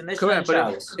 It's a Mishnah and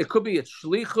Shabbos. It could be a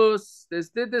shlichus.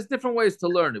 There's different ways to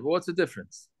learn it. But what's the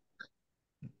difference?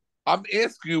 I'm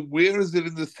asking you, where is it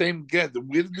in the same get?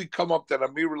 Where did we come up that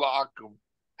Amir La'akum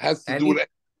has to do with anything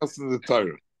else in the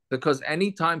Torah? Because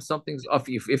anytime something's off,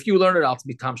 if you learn it out to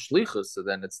be tam shlichus, so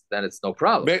then it's no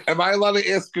problem. Am I allowed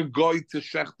to ask a guy to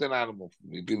shecht an animal for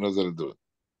me if he knows how to do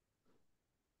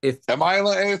it? Am I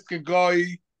allowed to ask a guy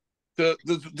to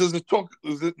does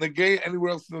it negate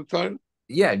anywhere else in the Torah?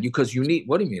 Yeah, because you need.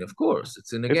 What do you mean? Of course,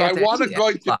 it's in the. If I want a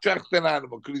guy to shecht an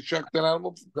animal, could he shecht an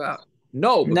animal?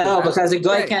 No, because a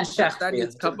guy can't shecht. That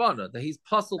is kavanah. That he's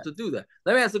puzzled to do that.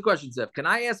 Let me ask the question, Zev. Can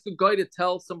I ask a guy to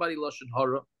tell somebody lashon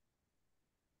hara?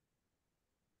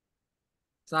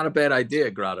 It's not a bad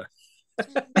idea, Grata.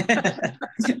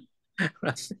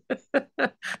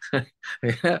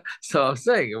 Yeah, so I'm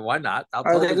saying, why not?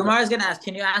 Or the Gemara is going to ask,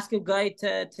 can you ask a guy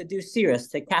to do cirrus,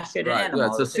 to castrate an animal?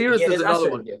 Yeah, so cirrus is another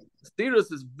one. Cirrus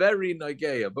is very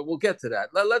nageya, but we'll get to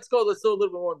that. Let's go a little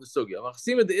bit more in the sugya.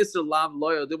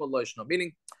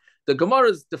 Meaning, the Gemara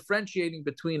is differentiating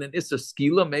between an isser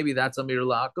skila, maybe that's amir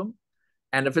la'akum,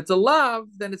 and if it's a lav,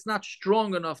 then it's not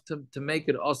strong enough to make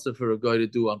it also for a guy to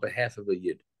do on behalf of a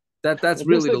yid. That's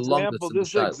really the longest.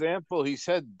 This example, he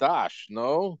said dash.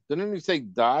 No, didn't he say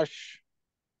dash?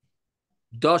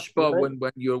 Dashba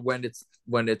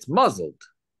when it's muzzled.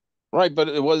 Right, but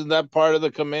it wasn't that part of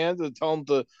the command to tell him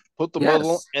to put the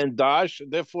muzzle and dash.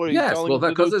 Therefore, he's telling him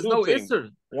because to do there's no things. isser.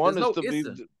 One there's is no to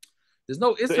isser. be. There's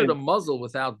no isser to muzzle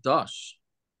without dash.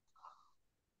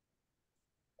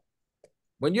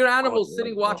 When your animal's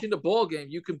sitting watching the ball game,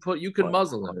 you can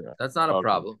muzzle him. That's not a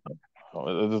problem.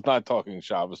 It's not talking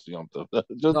Shabbos Yom Tov.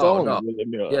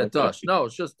 Yeah, dash. No,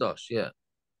 it's just dash. Yeah.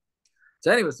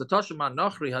 So anyway, so Tashima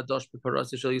Nachri Hadash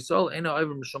Beparasi Shal Yisrael Eno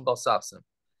Over Mishum Balsafsim.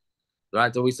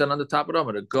 Right, so we said on the top of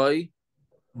the a guy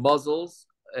muzzles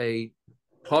a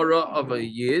para of a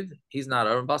yid. He's not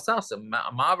over Balsafsim.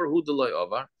 Ma'aver Hu Deloy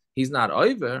Over. He's not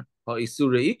over. But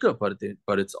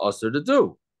it's usher to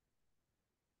do.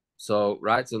 So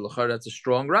right, so that's a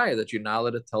strong raya that you're not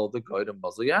allowed to tell the guy to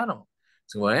muzzle your animal.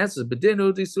 So what answers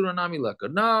bedinu di surah nami leka.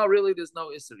 No, really, there's no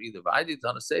isser either. I did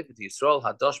on a sefer to Yisrael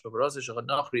hadash bebarasi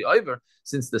shachadnachri over.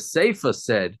 Since the sefer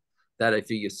said that if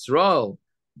a Yisrael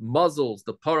muzzles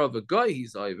the par of a guy,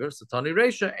 he's over. So tani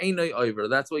reisha einay over.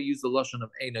 That's why I use the lashon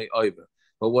of einay over.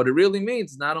 But what it really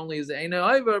means, not only is it einay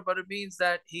over, but it means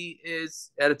that he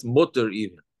is at its mutter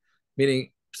even.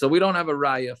 Meaning, so we don't have a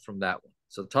raya from that one.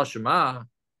 So tashema.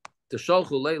 the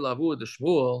Sholchu Leila Avu the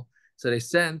Shmuel. So they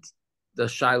sent the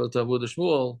Shiloh to Avu the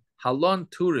Shmuel. Halon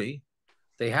Turi.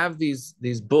 They have these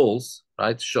bulls,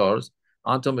 right? Shores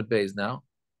on Tomit Bays now.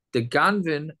 The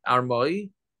Ganvin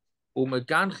Armoi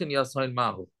Umeganchin Yasain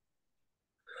Mahu.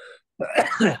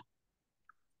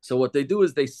 So what they do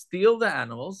is they steal the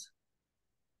animals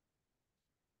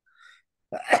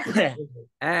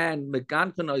and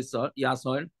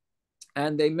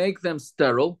and they make them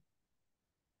sterile,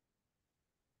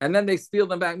 and then they steal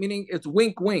them back. Meaning it's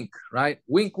wink, wink, right?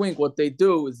 Wink, wink. What they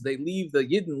do is they leave the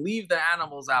Yidden, leave the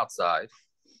animals outside,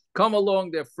 come along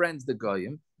their friends the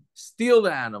Goyim, steal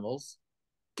the animals,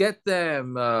 get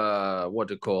them what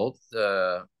they're called,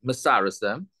 Masaris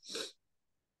them,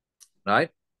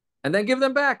 right? And then give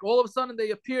them back. All of a sudden,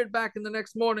 they appeared back in the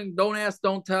next morning. Don't ask,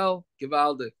 don't tell.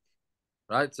 Givaldik.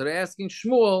 Right? So they're asking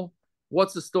Shmuel,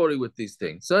 what's the story with these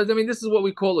things? So, I mean, this is what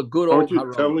we call a good old Aren't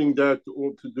you telling that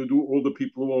to do all the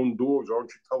people who own dogs?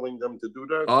 Aren't you telling them to do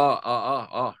that?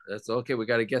 That's okay. We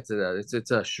got to get to that.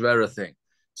 It's a Shvera thing.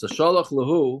 So, Sholach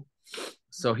Lahu,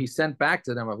 so he sent back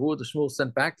to them, Avu the Shmuel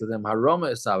sent back to them,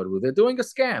 Harama Isavadu. They're doing a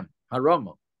scam.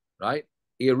 Harama, right?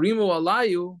 Irimu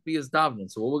alayu is davnin.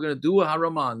 So what we're going to do a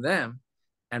harama on them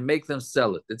and make them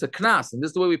sell it. It's a knas, and this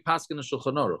is the way we pass in the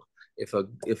Shulchan Aruch. If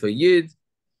a yid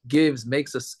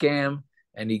makes a scam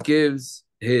and he gives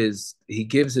his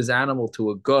animal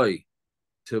to a guy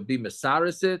to be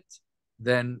mesaris it,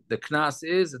 then the knas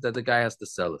is that the guy has to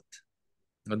sell it.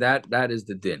 And that is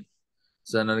the din.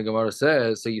 So then the Gemara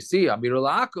says, so you see, Amirul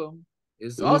Akum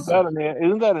is awesome.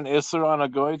 Isn't that an Isser on a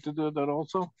guy to do that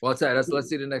also? What's that? Let's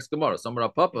see the next Gemara. Samar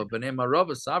Papa, B'nei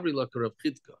Marava, Sabri Laka Rav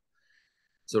Chidka.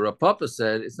 So Rav Papa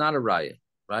said it's not a raya,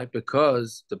 right?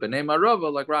 Because the B'nei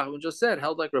Marava, like Rahman just said,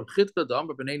 held like Rav Chidka, the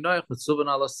Amr B'nei Noach, Mitzuvan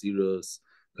ala Sirus.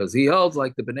 Because he holds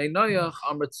like the B'nei Noach,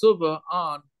 Amr Tzuva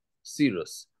on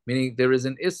Sirus. Meaning there is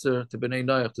an Isser to B'nei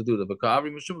Noach to do that.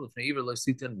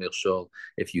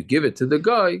 If you give it to the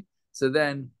guy, so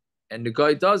then, and the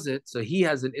guy does it, so he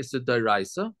has an Isser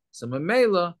Dairaisa. So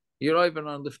Mamela, you're even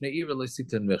on Lifnei Ivra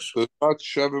Leisitin Mirshol. So not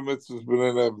Sheva Mitzvahs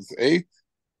B'nei Noach is 8?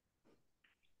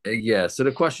 Yeah, so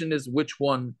the question is which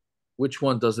one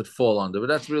does it fall under? But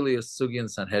that's really a Sugi and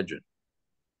Sanhedrin,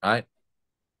 right?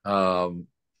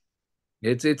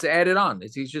 It's added on.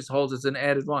 He just holds it's an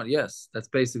added one. Yes, that's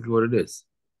basically what it is.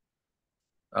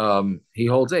 He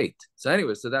holds 8. So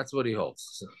anyway, so that's what he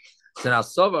holds. So now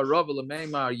Sava Rava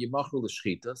Lemeimar Yimachru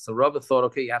L'Shchita. So Rava thought,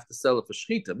 okay, you have to sell it for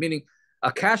Shchita, meaning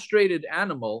a castrated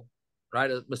animal, right?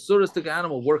 A masuristic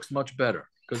animal works much better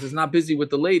because it's not busy with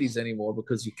the ladies anymore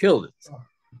because you killed it,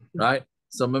 right?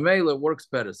 So Mamela works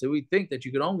better. So we think that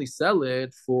you can only sell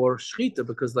it for Shchita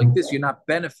because like this, you're not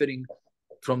benefiting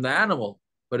from the animal.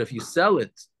 But if you sell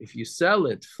it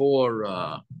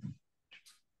for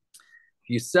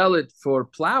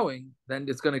plowing, then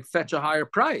it's going to fetch a higher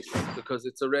price because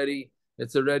it's already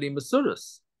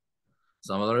masuras. It's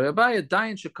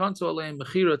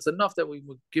enough that we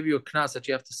would give you a knas that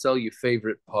you have to sell your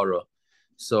favorite para.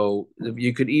 So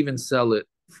you could even sell it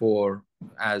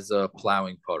as a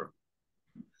plowing para.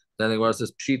 Then the Gemara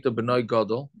says pshita b'noi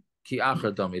gadol ki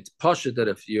achadam. It's pasha that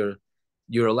if you're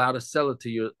allowed to sell it to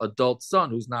your adult son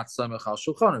who's not samech al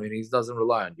shulchan. I mean, he doesn't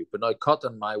rely on you. B'noi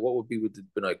katan, what would be with the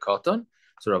b'noi katan?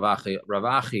 So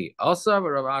Ravachi Asa,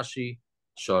 Ravashi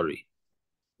Shari.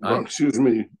 Right? Excuse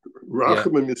me,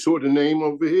 Rachamim, you saw the name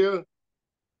over here?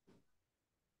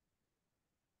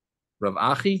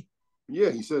 Ravachi?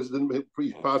 Yeah, he says the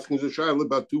priest passing is a shaila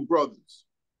about 2 brothers.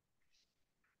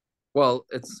 Well,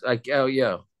 it's like, oh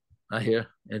yeah, I hear.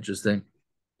 Interesting.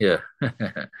 Yeah.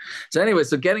 So anyway,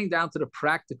 so getting down to the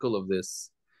practical of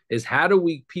this is how do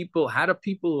people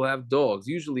who have dogs,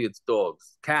 usually it's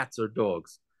dogs, cats or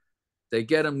dogs, they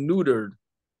get them neutered,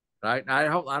 right? I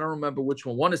don't remember which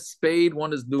one. One is spayed,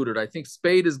 one is neutered. I think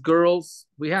spayed is girls.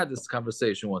 We had this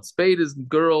conversation once. Spayed is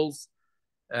girls,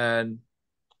 and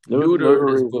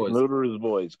neutered is boys. Neuter is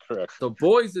boys, correct. So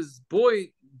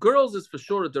girls is for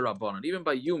sure a derabanan. Even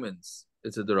by humans,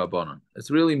 it's a derabanan. It's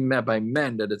really by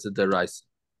men that it's a deraisa.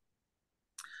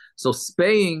 So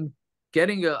spaying,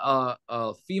 getting a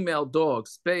female dog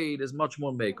spayed is much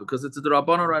more make because it's a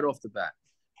derabanan right off the bat.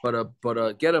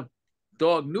 But get a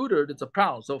dog neutered, it's a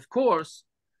problem. So of course,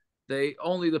 the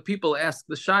people ask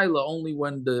the shaila only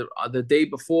when the day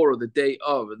before or the day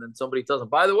of, and then somebody tells them,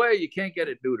 by the way, you can't get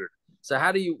it neutered. So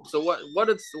what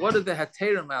are the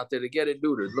heterim out there to get it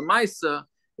neutered? Lemaisa,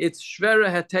 it's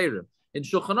shvera heterim. In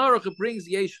Shulchan Aruch it brings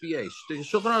yesh v'yesh. The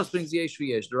Shulchan Aruch brings yesh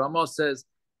v'yesh. The Ramah says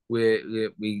we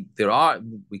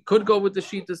could go with the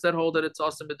shitas that hold that it's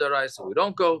awesome midaraisa. We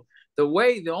don't go. The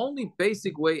only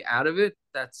basic way out of it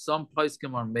that some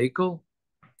poskim are makel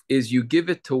is you give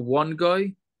it to one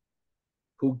guy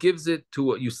who gives it to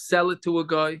you sell it to a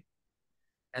guy,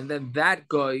 and then that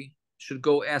guy should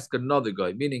go ask another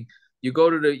guy. Meaning, you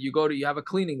have a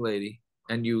cleaning lady,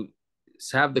 and you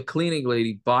have the cleaning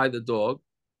lady buy the dog.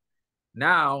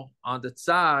 Now on the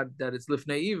tzad that it's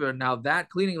lifnei iver, now that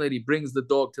cleaning lady brings the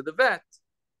dog to the vet,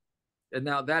 and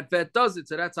now that vet does it.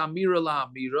 So that's amira la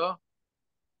amira,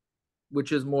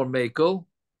 which is more makel.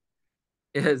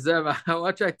 How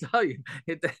much I tell you,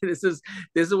 this is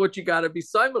what you got to be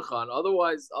simach on.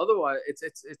 Otherwise,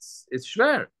 it's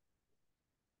schwer.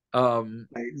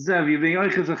 Zev, you're being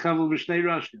oiches a chavel b'shnei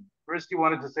rashim. First, you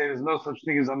wanted to say there's no such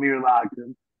thing as amir la'akim.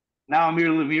 Now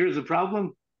amir lemir is a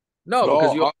problem. No,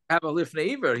 because you have a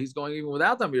lifnei iver. He's going even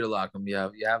without amir la'akim. You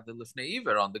have the lifnei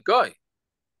iver on the guy.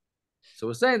 So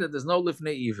we're saying that there's no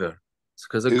lifnei iver. It's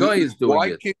because a guy is doing it. Why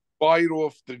can't you buy it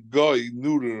off the guy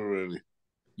neutered already?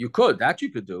 You could. That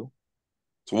you could do.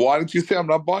 So why didn't you say I'm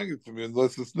not buying it from you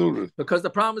unless it's neutered? Because the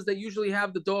problem is they usually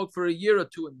have the dog for a year or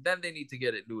two, and then they need to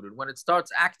get it neutered. When it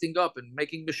starts acting up and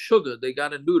making the sugar, they got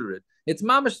to neuter it. It's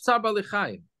mamash tzar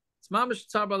b'alechaim. It's mamash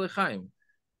tzar b'alechaim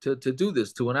to do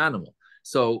this to an animal.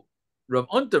 So Rav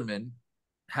Unterman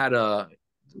had I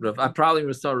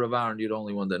probably saw Rav Aaron. You're the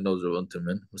only one that knows Rav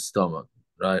Unterman. With stomach,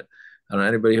 right? I don't know,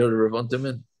 anybody heard of Rav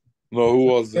Unterman? No, who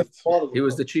was it? He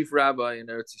was the chief rabbi in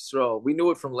Eretz Yisrael. We knew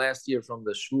it from last year from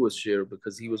the Shavuos shir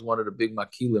because he was one of the big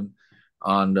makilim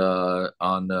on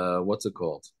what's it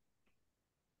called?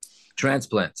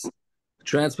 Transplants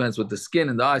with the skin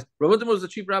and the eyes. Rav Unterman was the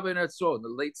chief rabbi in Eretz Yisrael in the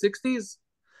late 60s,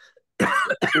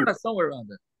 somewhere around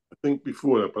there. I think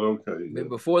before that, but okay. Yeah.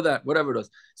 Before that, whatever it was.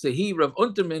 So Rav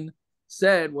Unterman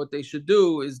said what they should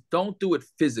do is don't do it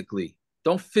physically.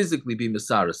 Don't physically be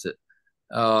misaris it.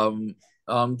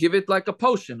 Give it like a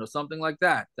potion or something like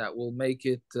that. That will make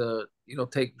it,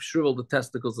 shrivel the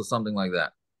testicles or something like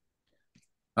that.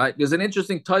 Right? There's an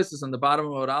interesting taisus on the bottom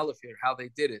of Aleph here, how they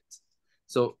did it.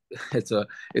 So it's a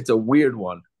weird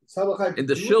one. In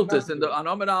the shiltus, on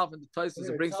Amud Aleph, in the taisus,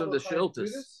 it brings from the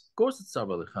shiltus. Of course, it's Tzar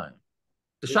B'Lechaim.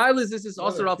 The shaila is this is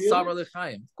also al Tzar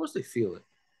B'Lechaim. Of course, they feel it.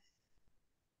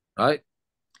 Right?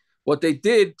 What they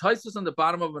did, taisus on the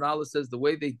bottom of Aleph says the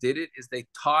way they did it is they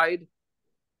tied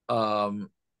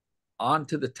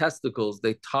onto the testicles,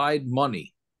 they tied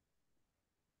money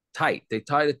tight. They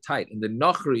tied it tight. And the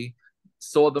Nachri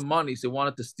saw the money, so he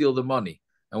wanted to steal the money.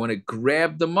 And when it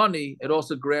grabbed the money, it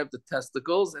also grabbed the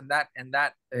testicles, and that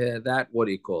what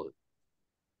do you call it?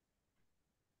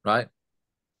 Right?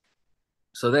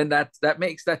 So then that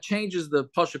changes the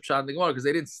Pashup Shah and the Gemara because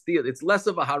they didn't steal. It's less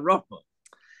of a harama.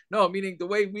 No, meaning the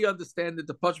way we understand it,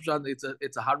 the Pashup Shah, it's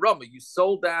a harama. You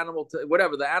sold the animal to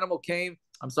whatever. The animal came.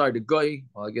 I'm sorry, the guy.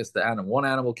 Well, I guess one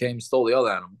animal came, stole the other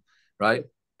animal, right?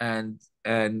 And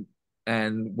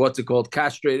what's it called?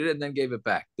 Castrated and then gave it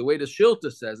back. The way the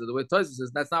Shilta says, or the way Taisa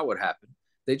says, that's not what happened.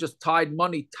 They just tied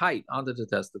money tight onto the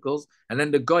testicles, and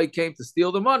then the guy came to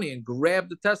steal the money and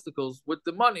grabbed the testicles with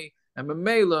the money, and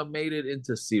Mamela made it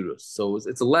into Sirus. So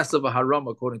it's less of a haram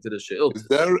according to the Shilta. Is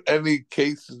there any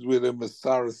cases where a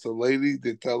Masaris, a lady,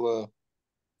 they tell her,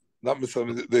 not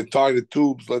Masaris, they tie the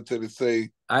tubes, let's say they say.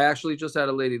 I actually just had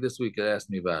a lady this week that asked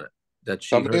me about it. That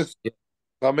she I'm asking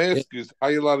you, how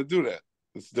are you allowed to do that?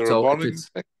 It's the Rabbanon?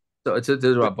 So it's a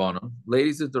Rabbanon.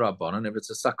 Ladies, it's the Rabbanon. If it's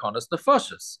a Sakonis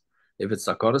Nefashis. If it's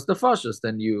Sakonis Nefashis,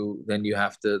 then you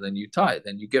tie it.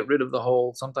 Then you get rid of the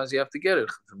whole, sometimes you have to get it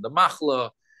from the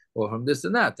Machla or from this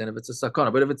and that. Then if it's a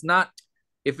Sakona. But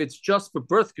if it's just for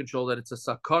birth control, that it's a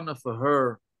Sakona for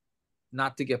her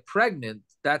not to get pregnant,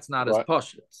 that's not as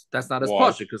pashut. That's not as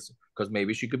pashut because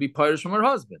maybe she could be pirish from her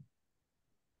husband.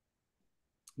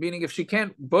 Meaning if she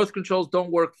can't, birth controls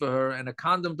don't work for her and a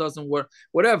condom doesn't work,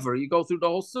 whatever, you go through the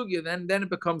whole sugya, then it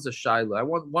becomes a shaila.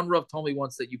 One Rav told me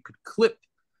once that you could clip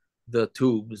the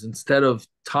tubes instead of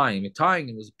tying. Tying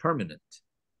it was permanent.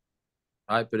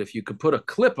 Right? But if you could put a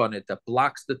clip on it that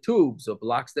blocks the tubes or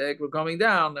blocks the egg from coming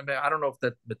down, I mean, I don't know if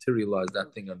that materialized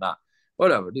that thing or not.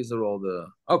 Whatever. These are all the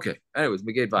okay. Anyways,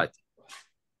 we get right.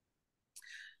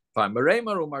 Fine.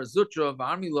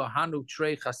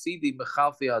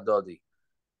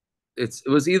 It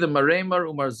was either Maremar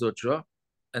or Marzutra,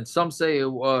 and some say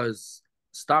it was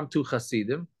Stam Tu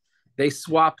Chasidim. They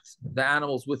swapped the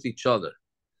animals with each other,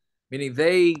 meaning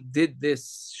they did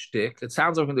this shtick. It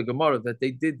sounds like in the Gemara that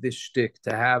they did this shtick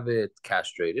to have it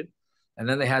castrated, and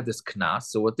then they had this knas.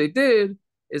 So what they did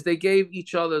is they gave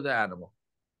each other the animal,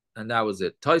 and that was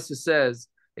it. Taisa says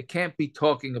it can't be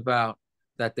talking about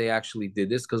that they actually did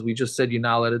this because we just said you're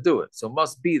not allowed to do it. So it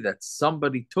must be that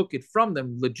somebody took it from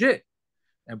them legit.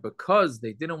 And because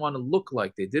they didn't want to look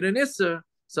like they did an Isser,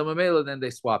 some Amela, then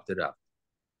they swapped it out.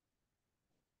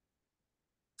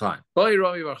 Fine.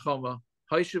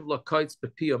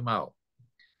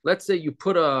 Let's say you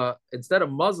put instead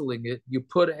of muzzling it, you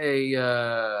put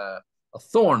a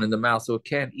thorn in the mouth so it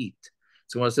can't eat.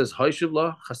 So when it says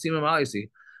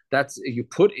that's you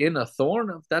put in a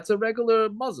thorn. That's a regular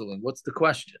muzzling. What's the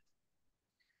question?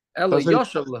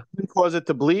 Doesn't cause it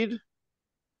to bleed.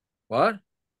 What?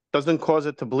 Doesn't cause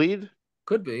it to bleed.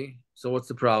 Could be. So what's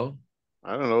the problem?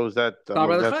 I don't know. Is that no?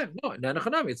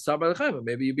 It's Tzar B'Lechaim.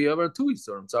 Maybe you'd be over 2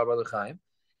 Yisurim Tzar B'Lechaim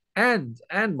and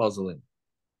muzzling.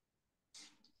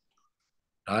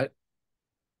 Right.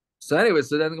 So anyway,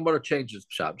 so then the Gemara changes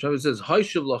pshat. It says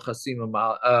Haishav lo chasima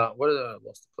mal. What did I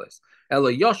lost the place?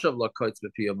 Ela yoshav lo koitz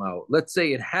b'piyah. Let's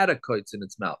say it had a koitz in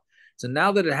its mouth. So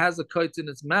now that it has a koitz in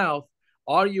its mouth,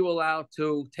 are you allowed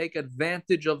to take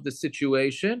advantage of the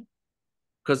situation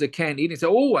because it can't eat? And say,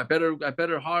 oh, I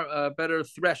better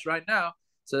thresh right now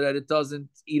so that it doesn't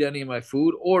eat any of my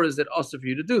food, or is it also for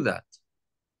you to do that?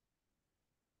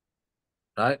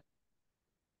 Right.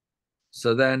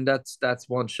 So then that's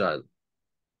one shayla.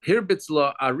 Here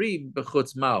bitzla arim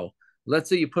bechutz mao. Let's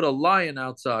say you put a lion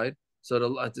outside,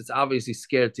 so it's obviously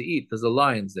scared to eat because the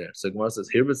lion's there. So Gemara says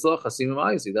here bitzla chasim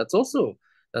ma'isi. That's also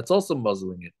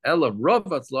muzzling it. Ella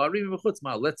ravatzla arim bechutz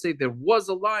mao. Let's say there was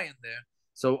a lion there,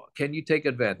 so can you take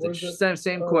advantage?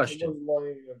 Same question.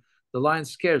 The lion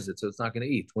scares it, so it's not going to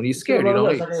eat. When you're scared, you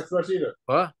don't eat.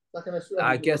 What?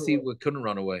 I guess he couldn't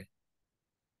run away.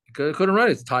 He couldn't run.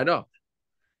 It's tied up.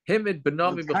 Him and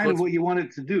Benami. Kind of what you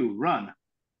wanted to do, run.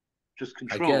 Just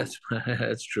control. I guess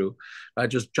that's true. I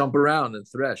just jump around and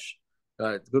thresh.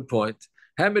 Good point.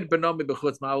 Hamid Benami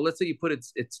b'chutz ma'o. Let's say you put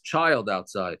its child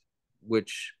outside,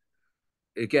 which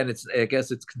again, I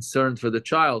guess it's concerned for the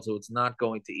child, so it's not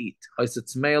going to eat. Let's say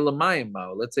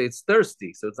it's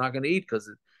thirsty, so it's not going to eat because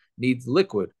it needs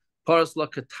liquid. Let's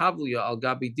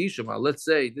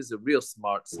say this is a real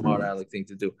smart aleck thing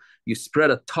to do. You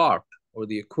spread a tarp or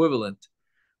the equivalent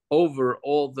over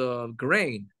all the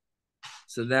grain.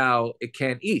 So now it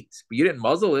can't eat, but you didn't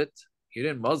muzzle it.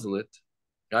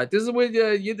 Right? This is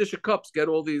where Yiddish cups get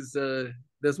all these.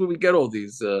 That's where we get all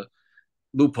these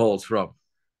loopholes from,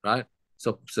 right?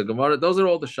 So Gemara, those are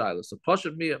all the shilas. So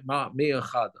Pashav Mia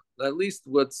Chada. At least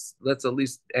let's at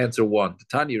least answer one.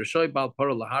 Tani Rishoy Bal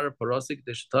Para Lahara Parasik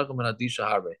Deshatachim and Adisha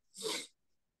Harbe.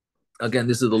 Again,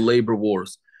 this is the labor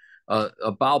wars.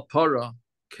 A Bal Para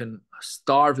can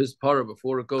starve his para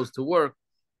before it goes to work.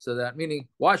 So that meaning,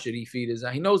 why should he feed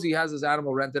he knows he has his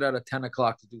animal rented out at 10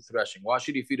 o'clock to do threshing. Why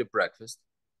should he feed it breakfast?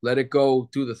 Let it go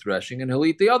do the threshing and he'll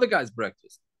eat the other guy's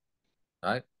breakfast.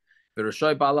 Right? But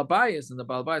Rashai Balabayas and the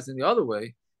Balabayas in the other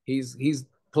way, he's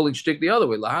pulling shtick the other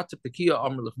way. What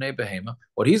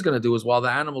he's going to do is while the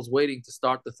animal's waiting to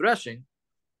start the threshing,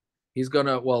 he's going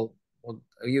to, well,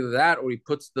 either that or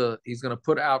he's going to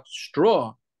put out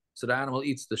straw so the animal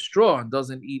eats the straw and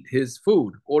doesn't eat his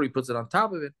food, or he puts it on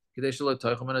top of it. So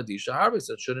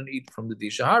it shouldn't eat from the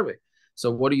disha harve.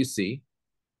 So what do you see?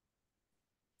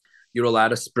 You're allowed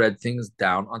to spread things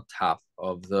down on top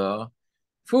of the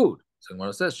food. So when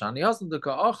it says Shani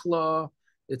Achla,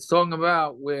 it's talking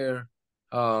about where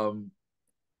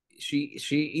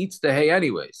she eats the hay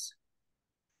anyways,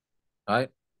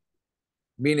 right?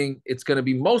 Meaning it's going to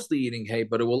be mostly eating hay,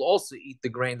 but it will also eat the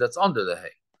grain that's under the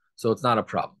hay, so it's not a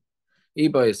problem. What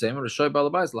it is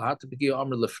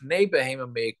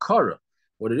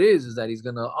that he's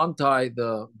going to untie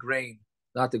the grain,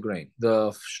 not the grain,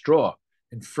 the straw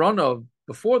in front of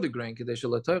before the grain, so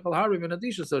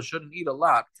it shouldn't eat a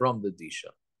lot from the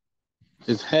disha.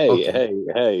 It's hay, okay.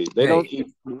 hay. They don't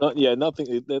eat,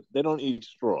 nothing. They don't eat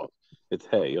straw. It's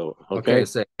hay. Oh, okay.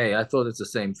 Say hey. I thought it's the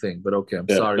same thing, but okay. I'm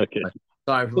sorry. Okay.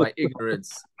 Sorry for my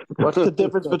ignorance. What's the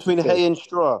difference between hay and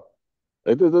straw?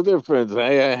 There's a difference.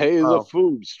 Hay is a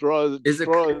food. Straw is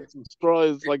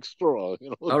like straw.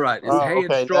 You know? All right. Is hay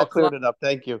and straw that cleared it up.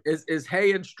 Thank you. Is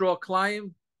hay and straw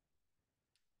climb?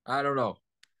 I don't know.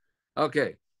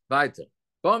 Okay. Weiter.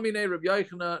 Bamine Rabbi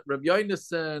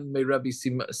Yonasan me Rabbi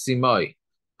Simai.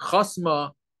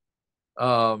 Chasma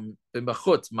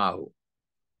b'machutz mahu.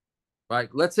 Right.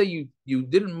 Let's say you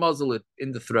didn't muzzle it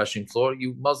in the threshing floor.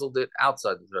 You muzzled it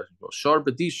outside the threshing floor. Shar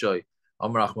b'dishay.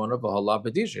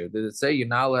 Did it say you're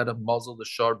not allowed to muzzle the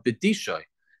shar b'dishay?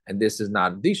 And this is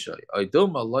not dishay.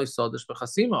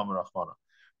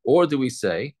 Or do we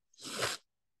say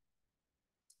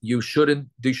you shouldn't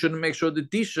make sure the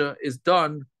disha is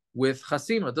done with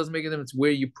chasima? It doesn't make a difference where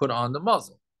you put on the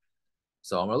muzzle.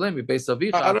 So I'm based on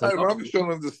I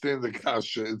don't understand the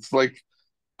kasha. It's like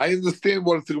I understand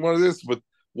what it is, but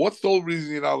what's the whole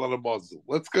reason you're not allowed to muzzle?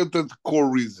 Let's get to the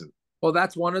core reason. Well,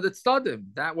 that's one of the tzadim.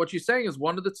 That what you're saying is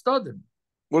one of the tzadim.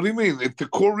 What do you mean? If the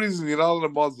core reason you're not allowed to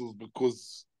muzzle is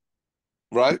because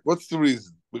Right? What's the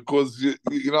reason? Because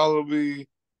you're not going to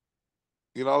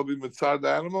be mitzad the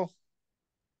animal?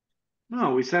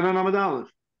 No, we said on Amud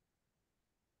Aleph.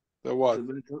 So what?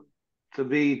 To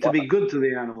be good to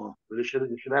the animal. But it should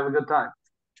have a good time.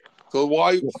 So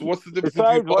what's the difference?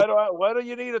 Besides, why do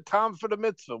you need a tom for the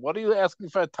mitzvah? What are you asking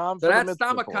for a tom for the mitzvah?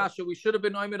 That's Tamakasha. We should have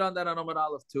been oimid on that on Amud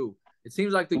Aleph too. It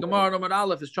seems like the Gemara on Amud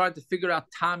Aleph is trying to figure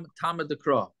out Tam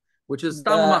Dekra, which is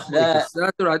Tamamachlikas.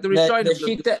 That's right.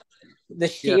 The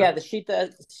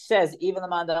Shita says even the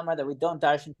Mandamar that we don't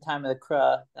dash in time of the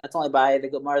Kra. That's only by the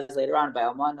Gemaras later on by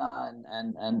Almana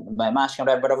and by Mashkan.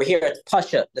 But over here it's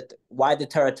Pasha. That why the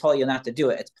Torah told you not to do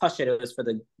it? It's Pasha. It was for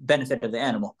the benefit of the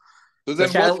animal. So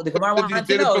then the Gemara wanted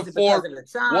to know is it because of the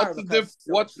tzar?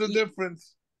 What's the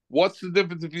difference? What's the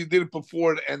difference if you did it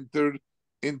before it entered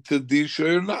into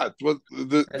Disha or not?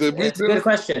 It's a good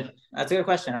question. That's a good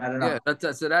question. I don't know. Yeah,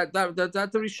 that's the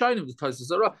Rishonim.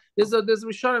 There's a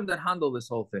Rishonim that handle this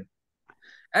whole thing.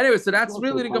 Anyway, so that's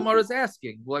really the Gemara is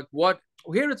asking. Like what?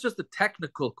 Here it's just a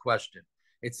technical question.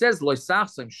 It says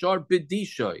loisachsim shor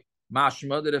b'dishoy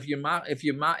mashma that if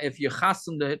you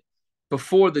chasm it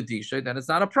before the dishoy, then it's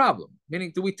not a problem.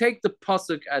 Meaning, do we take the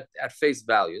pasuk at face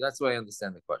value? That's the way I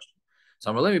understand the question.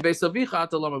 So we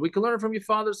can learn it from your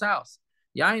father's house.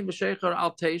 Yain b'sheicher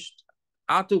al teisht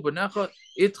atu b'necha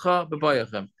itcha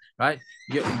b'bayachem. Right?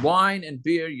 Wine and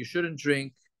beer you shouldn't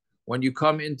drink when you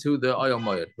come into the oil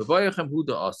moed. B'bayachem hu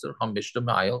da aser hamishta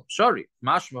ma'il shari.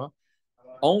 Mashma,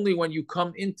 only when you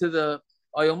come into the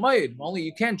oil moed. Only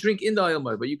you can't drink in the oil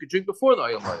moed, but you could drink before the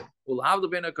oil moed.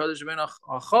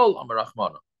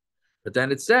 But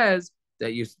then it says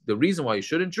that the reason why you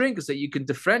shouldn't drink is that you can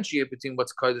differentiate between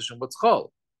what's kodesh and what's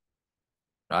chol.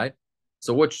 Right?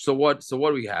 So what do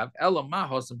we have?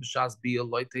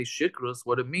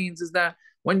 What it means is that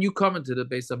when you come into the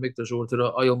base of mikdash or to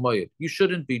the oil moed, you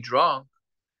shouldn't be drunk.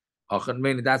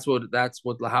 Meaning that's what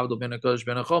lahavdol ben kodesh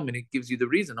ben chol. Meaning it gives you the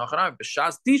reason. Like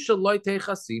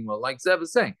Zev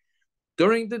is saying,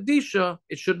 during the disha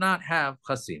it should not have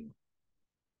chasima.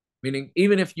 Meaning,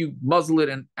 even if you muzzle it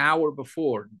an hour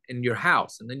before in your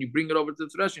house and then you bring it over to the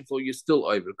threshing floor, you're still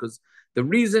over. Because the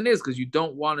reason is because you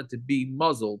don't want it to be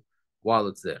muzzled while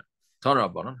it's there.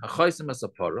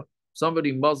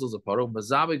 Somebody muzzles a paro,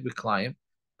 mazabik b'klayim,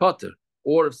 potter.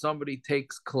 Or if somebody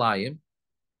takes klayim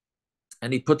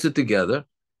and he puts it together,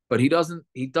 but he just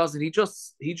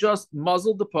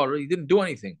muzzled the paro. He didn't do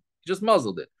anything. He just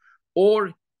muzzled it.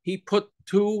 Or he put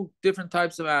two different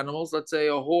types of animals, let's say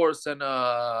a horse and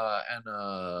a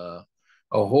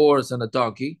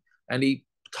donkey, and he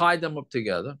tied them up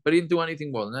together, but he didn't do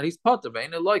anything more than that. He's potter, he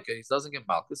doesn't get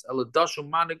malchus.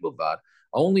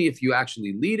 Only if you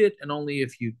actually lead it, and only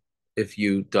if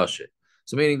you dash it.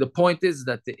 So meaning the point is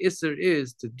that the isser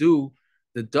is to do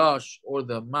the dash or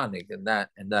the manik, and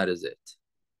that is it.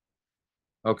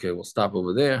 Okay, we'll stop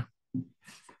over there.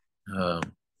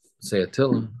 Say a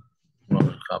tillim.